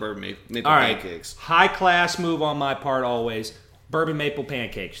us about the bourbon maple All right. pancakes. High class move on my part always. Bourbon maple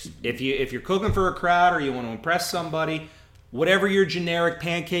pancakes. If you're cooking for a crowd or you want to impress somebody, whatever your generic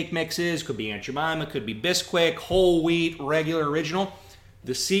pancake mix is, could be Aunt Jemima, could be Bisquick, whole wheat, regular, original.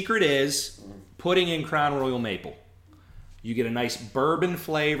 The secret is putting in Crown Royal Maple. You get a nice bourbon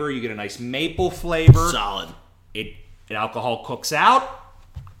flavor, you get a nice maple flavor. Solid. It alcohol cooks out.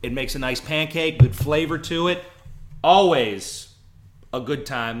 It makes a nice pancake, good flavor to it. Always a good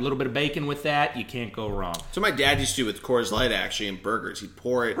time. A little bit of bacon with that, you can't go wrong. So my dad used to do with Coors Light actually in burgers. He'd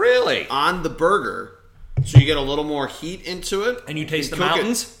pour it Really? on the burger so you get a little more heat into it. And you taste the cook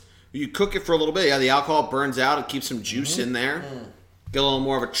mountains? You cook it for a little bit. Yeah, the alcohol burns out. It keeps some juice in there. Get a little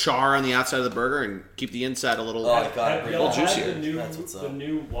more of a char on the outside of the burger and keep the inside a little... Oh, God. Have A y'all little had juicier. That's what's the up.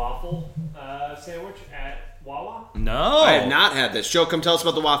 new waffle sandwich at Wawa? No. I have not had this. Joe, come tell us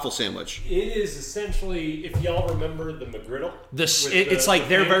about the waffle sandwich. It is essentially, if y'all remember the McGriddle. It's like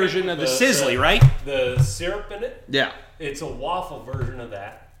their pancake version with of the sizzly, right? The syrup in it. Yeah. It's a waffle version of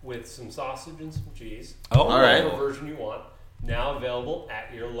that with some sausage and some cheese. Oh, all right. Whatever version you want. Now available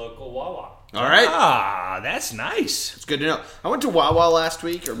at your local Wawa. All right. Ah, that's nice. It's good to know. I went to Wawa last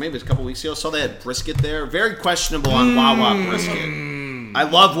week, or maybe it was a couple weeks ago. Saw they had brisket there. Very questionable on Wawa brisket. I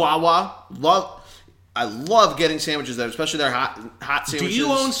love Wawa. I love getting sandwiches there, especially their hot Do sandwiches. you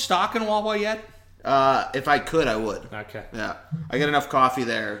own stock in Wawa yet? If I could, I would. Okay. Yeah, I get enough coffee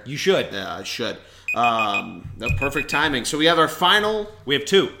there. You should. Yeah, I should. The perfect timing. So we have our final. We have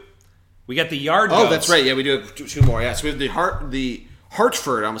 2. We got the yard Oh, goats. that's right. Yeah, we do have 2 more. Yeah, so we have the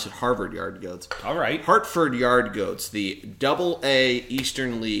Hartford. I almost said Harvard Yard Goats. All right. Hartford Yard Goats, the AA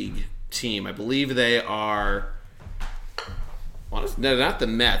Eastern League team. I believe they are. Well, no, not the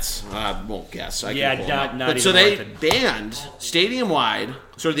Mets. I won't guess. I can Yeah, pull them up. not But even so they worth it. banned stadium wide,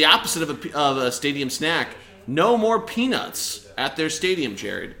 sort of the opposite of a stadium snack. No more peanuts at their stadium,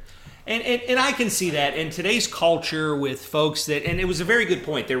 Jared. And I can see that in today's culture with folks that, and it was a very good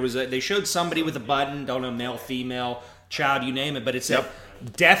point. They showed somebody with a button, don't know, male, female, child, you name it, but it said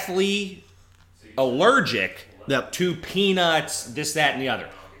deathly allergic Yep. to peanuts, this, that, and the other.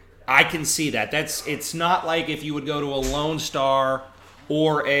 I can see that. It's not like if you would go to a Lone Star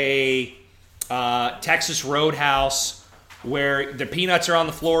or a Texas Roadhouse where the peanuts are on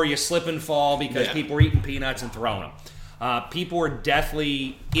the floor, you slip and fall because Yeah. people are eating peanuts and throwing them. People are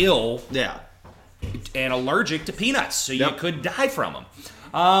deathly ill Yeah. and allergic to peanuts, so you Yep. could die from them.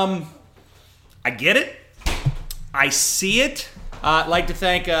 I get it. I see it. I'd like to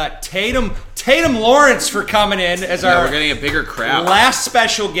thank Tatum Tatum Lawrence for coming in as Yeah, our we're getting a bigger crowd. last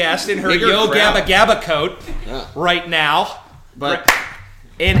special guest in her Bigger Yo crowd. Gabba Gabba coat Yeah. right now. But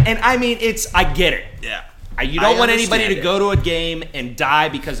And I mean, I get it. yeah, You don't want anybody understand to it. go to a game and die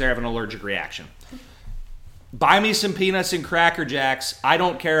because they have an allergic reaction. Buy me some peanuts and Cracker Jacks. I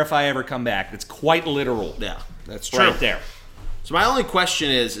don't care if I ever come back. It's quite literal. Yeah, that's true. Right there. So my only question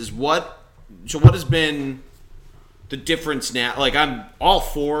is what has been the difference now? Like, I'm all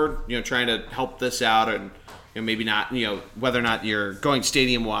for, trying to help this out and, maybe not, whether or not you're going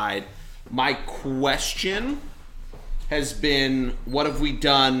stadium wide. My question has been, what have we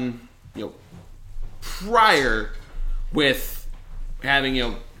done, prior with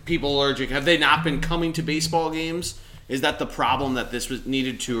having, people allergic? Have they not been coming to baseball games? Is that the problem that this was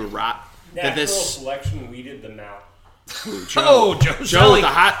needed to erupt? Natural selection weeded them out. Ooh, Joe Joe with the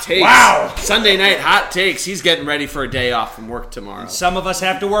hot takes. Wow. Sunday night hot takes. He's getting ready for a day off from work tomorrow. Some of us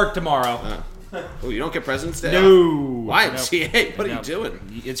have to work tomorrow. Oh, you don't get President's Day No. off? YMCA, what are you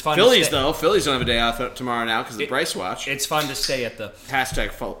doing? It's fun. Phillies, to stay. though. Phillies don't have a day off tomorrow now because of the Bryce watch. It's fun to stay at the.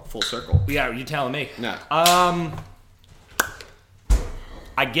 Hashtag full circle. Yeah, you telling me? No.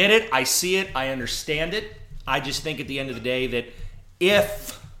 I get it. I see it. I understand it. I just think at the end of the day that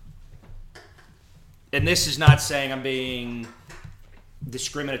if, and this is not saying I'm being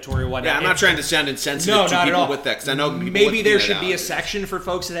discriminatory or whatnot. Yeah, I'm not trying to sound insensitive No, to not at people all. with that because I know people maybe with there peanut should be a allergies. section for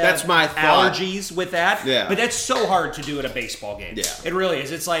folks that have That's my thought. allergies with that. Yeah. But that's so hard to do at a baseball game. Yeah. It really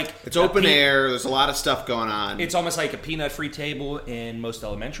is. It's like It's a open air. There's a lot of stuff going on. It's almost like a peanut-free table in most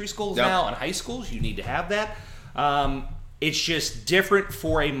elementary schools Yep. now, and high schools. You need to have that. It's just different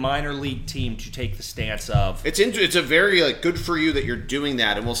for a minor league team to take the stance of. It's a very good for you that you're doing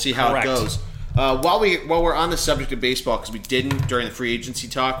that, and we'll see how Correct. it goes. While we're on the subject of baseball, because we didn't during the free agency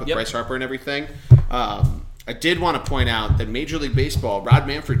talk with Yep. Bryce Harper and everything, I did want to point out that Major League Baseball, Rod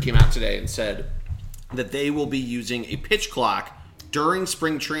Manfred came out today and said that they will be using a pitch clock during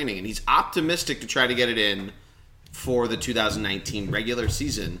spring training, and he's optimistic to try to get it in for the 2019 regular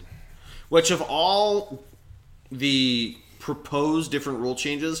season. Which of all the proposed different rule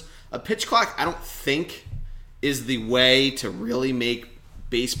changes, a pitch clock I don't think is the way to really make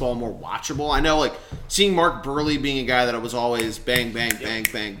baseball more watchable. I know seeing Mark Burley being a guy that it was always bang, bang, bang,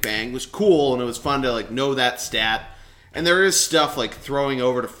 bang, bang was cool, and it was fun to know that stat. And there is stuff like throwing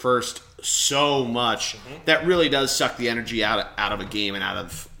over to first so much that really does suck the energy out of a game and out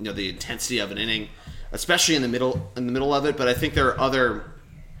of the intensity of an inning, especially in the middle of it. But I think there are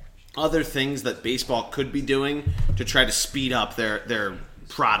other things that baseball could be doing to try to speed up their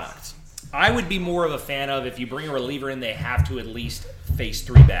product. I would be more of a fan of if you bring a reliever in, they have to at least face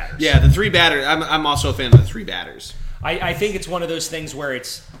three batters. Yeah, the three batters. I'm also a fan of the three batters. I think it's one of those things where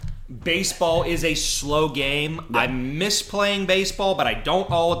baseball is a slow game. Yeah. I miss playing baseball, but I don't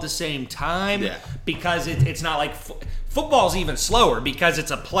all at the same time because it's not like football's even slower because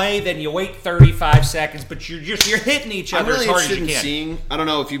it's a play. Then you wait 35 seconds, but you're hitting each I'm other really as hard as interested you in can. seeing. I don't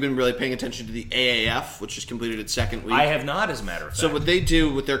know if you've been really paying attention to the AAF, which just completed its second week. I have not, as a matter of fact. So what they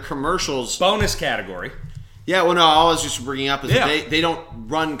do with their commercials? Bonus category. Yeah, well, no, all I was just bringing up is Yeah. that they don't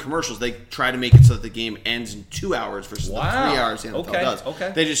run commercials. They try to make it so that the game ends in 2 hours versus the 3 hours the NFL does.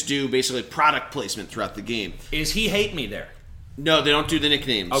 Okay. They just do basically product placement throughout the game. Is he hate me there? No, they don't do the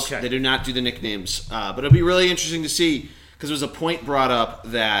nicknames. Okay. They do not do the nicknames. But it'll be really interesting to see because there was a point brought up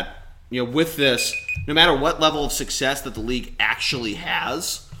that with this, no matter what level of success that the league actually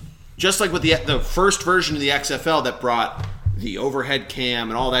has, just like with the first version of the XFL that brought the overhead cam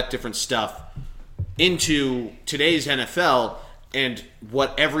and all that different stuff into today's NFL and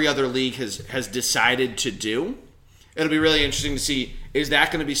what every other league has decided to do, it'll be really interesting to see, is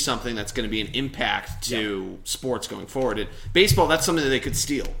that going to be something that's going to be an impact to sports going forward? And baseball, that's something that they could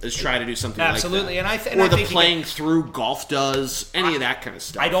steal, is try to do something Absolutely, like that. and I or the think playing through golf does, any of that kind of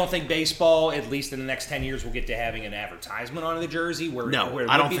stuff. I don't think baseball, at least in the next 10 years, will get to having an advertisement on the jersey where it I would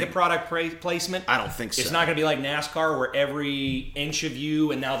don't be think- the product placement. I don't think so. It's not going to be like NASCAR where every inch of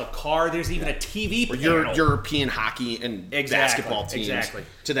you and now the car, there's even a TV Or panel. European hockey and Exactly, basketball teams exactly.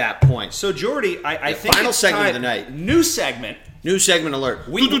 to that point. So, Jordy, I think final it's segment of time- the night. New segment. New segment alert.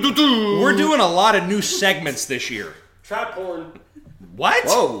 We're doing a lot of new segments this year. Trap porn. What?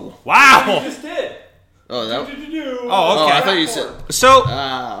 Whoa. You Wow. just did. Oh, that. Oh, Oh, okay. I thought you said. So,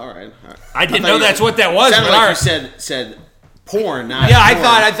 All right. I didn't thought know you- that's what that was. Sounded But like all you right. said porn, not Yeah, porn.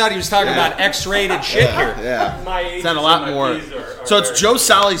 I thought he was talking about X-rated shit here. Yeah. My A's Sound a and lot my more. B's are So it's very- Joe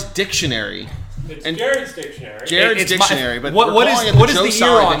Solly's dictionary. It's and- Jared's dictionary. Jared's It's my- dictionary, but what we're is- calling it what the is Joe the year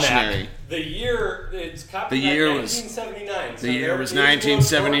Solly on that? dictionary. The year, it's copyright The year was- 1979. the year was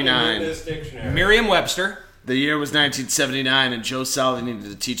 1979. This dictionary. Merriam-Webster. The year was 1979, and Joe Solly needed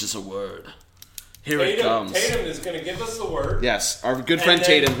to teach us a word. Here it comes. Tatum is going to give us the word. Yes, our good friend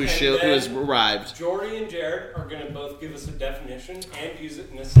Tatum, who has arrived. Jordy and Jared are going to both give us a definition and use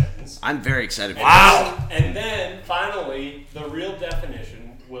it in a sentence. I'm very excited for Wow. And then, finally, the real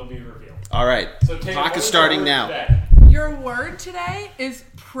definition will be revealed. All right. So Tatum, Clock what is the starting word now. today? Your word today is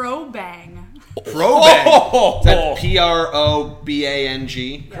pro-bang. Probang. Is that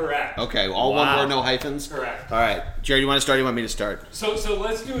Probang? Correct. Okay, all one word, no hyphens? Correct. All right. Jared, you want to start or you want me to start? So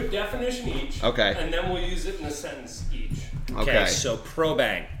let's do a definition each. Okay. And then we'll use it in a sentence each. Okay. So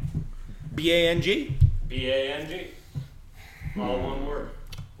Probang. B-A-N-G? B-A-N-G. All one word.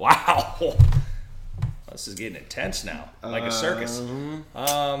 Wow. This is getting intense now, like a circus.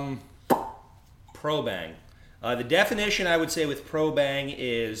 Probang. The definition I would say with Probang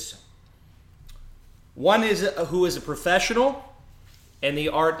is one is who is a professional in the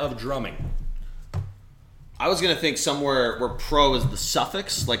art of drumming. I was going to think somewhere where pro is the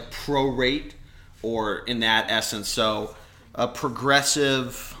suffix, like prorate, or in that essence. So a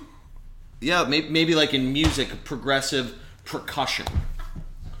progressive, maybe like in music, progressive percussion.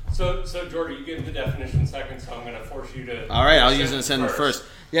 So Jordy, you give the definition second, so I'm going to force you to... All right, I'll use it in a sentence first.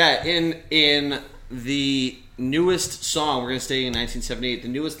 Yeah, in the newest song, we're going to stay in 1978, the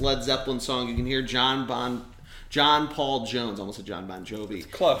newest Led Zeppelin song, you can hear John Paul Jones, almost a John Bon Jovi.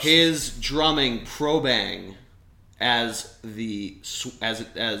 Close. His drumming probang as the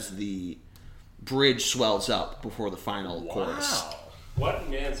bridge swells up before the final chorus. Wow. What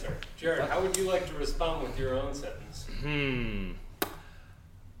an answer. Jared, how would you like to respond with your own sentence?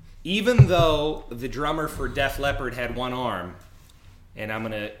 Even though the drummer for Def Leppard had one arm, and I'm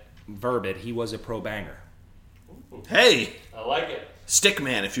going to verb it, he was a pro-banger. Hey, I like it.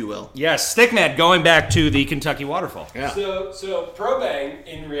 stickman, if you will. Yes, Stickman, going back to the Kentucky Waterfall. Yeah. So probang,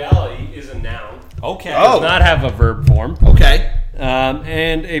 in reality, is a noun. Okay. Oh. Does not have a verb form. Okay.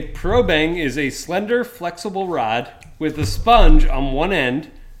 And a probang is a slender, flexible rod with a sponge on one end,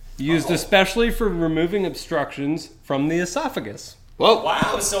 used especially for removing obstructions from the esophagus. Whoa.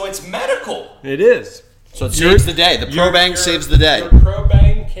 Wow, so it's medical. It is. So it saves the day. The probang saves the day. Your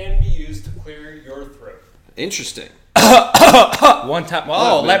probang can be used to clear your throat. Interesting. One time.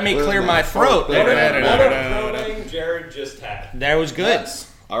 Oh, let me clear my throat. What a probang Jared just had. That was good.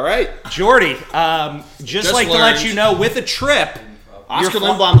 Yes. All right. Jordy, just like to let learned. you know, with a trip, Oscar You're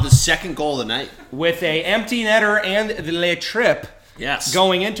Lindblom with the second goal of the night. with a empty netter and the le trip Yes.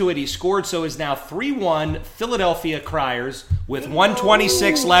 going into it, he scored, so is now 3-1 Philadelphia Criers with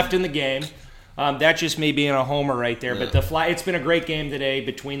 1:26 left in the game. That's just me being a homer right there. But it's been a great game today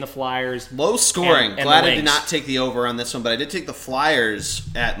between the Flyers. Low scoring. and Glad the I did Lynx. not take the over on this one, but I did take the Flyers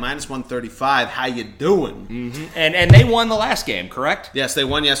at minus 135. How you doing? And they won the last game, correct? Yes, they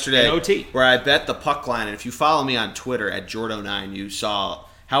won yesterday. In OT. Where I bet the puck line. And if you follow me on Twitter at Jordo9, you saw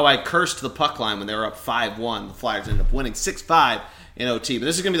how I cursed the puck line when they were up 5-1. The Flyers ended up winning 6-5 in OT. But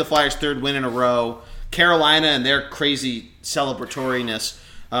this is going to be the Flyers' third win in a row. Carolina and their crazy celebratoriness.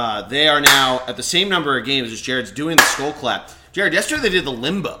 They are now at the same number of games as Jared's doing the skull clap. Jared, yesterday they did the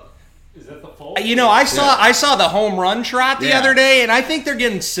limbo. Is that the full? You know, I saw the home run trot the Yeah. other day, and I think they're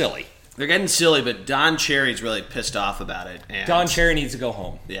getting silly. They're getting silly, but Don Cherry's really pissed off about it. And Don Cherry needs to go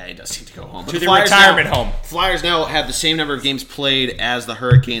home. Yeah, he does need to go home. But To the Flyers retirement home. Flyers now have the same number of games played as the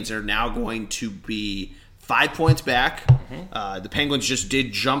Hurricanes. They're now going to be 5 points back. The Penguins just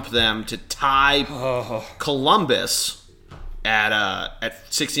did jump them to tie Columbus at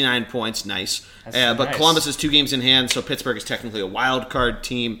 69 points. Nice. But nice. Columbus is 2 games in hand, so Pittsburgh is technically a wild card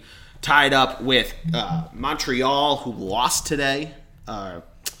team, tied up with Montreal, who lost today.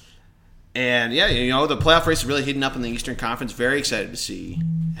 And yeah, you know, the playoff race is really heating up in the Eastern Conference. Very excited to see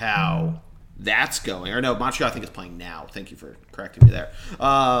how that's going. Or no, Montreal I think is playing now. Thank you for correcting me there.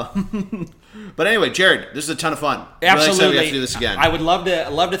 But anyway, Jared, this is a ton of fun. Absolutely. Really excited we have to do this again. I would love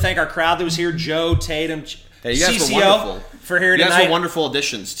to thank our crowd that was here, Joe, Tatum, Hey, you guys CCO, were wonderful. for here You guys tonight. were wonderful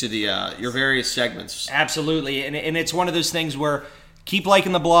additions to the your various segments. Absolutely, and it's one of those things where keep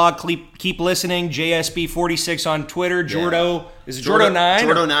liking the blog, keep listening. JSB46 on Twitter. Jordo is it Jordo9?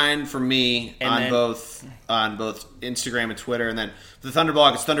 Jordo9 for me And on then- both Instagram and Twitter, and then the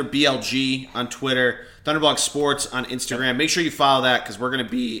Thunderblog it's ThunderBLG on Twitter, Thunderblog Sports on Instagram. Make sure you follow that because we're going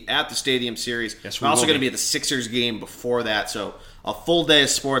to be at the Stadium Series. Yes, we're we also will going to be. be at the Sixers game before that. So a full day of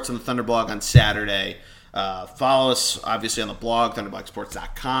sports on the Thunderblog on Saturday. Follow us, obviously, on the blog,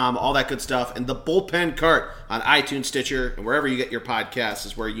 thunderblogsports.com, all that good stuff. And the Bullpen Cart on iTunes, Stitcher, and wherever you get your podcasts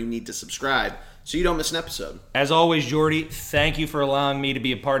is where you need to subscribe so you don't miss an episode. As always, Jordy, thank you for allowing me to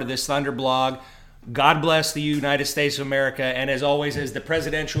be a part of this Thunder blog. God bless the United States of America, and as always, as the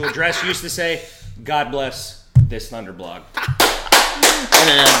presidential address used to say, God bless this Thunder blog.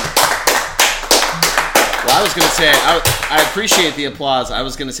 And Well, I was going to say, I appreciate the applause. I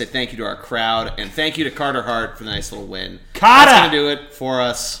was going to say thank you to our crowd, and thank you to Carter Hart for the nice little win. Carter! That's going to do it for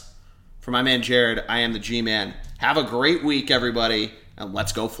us. For my man Jared, I am the G-Man. Have a great week, everybody, and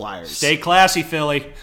let's go Flyers. Stay classy, Philly.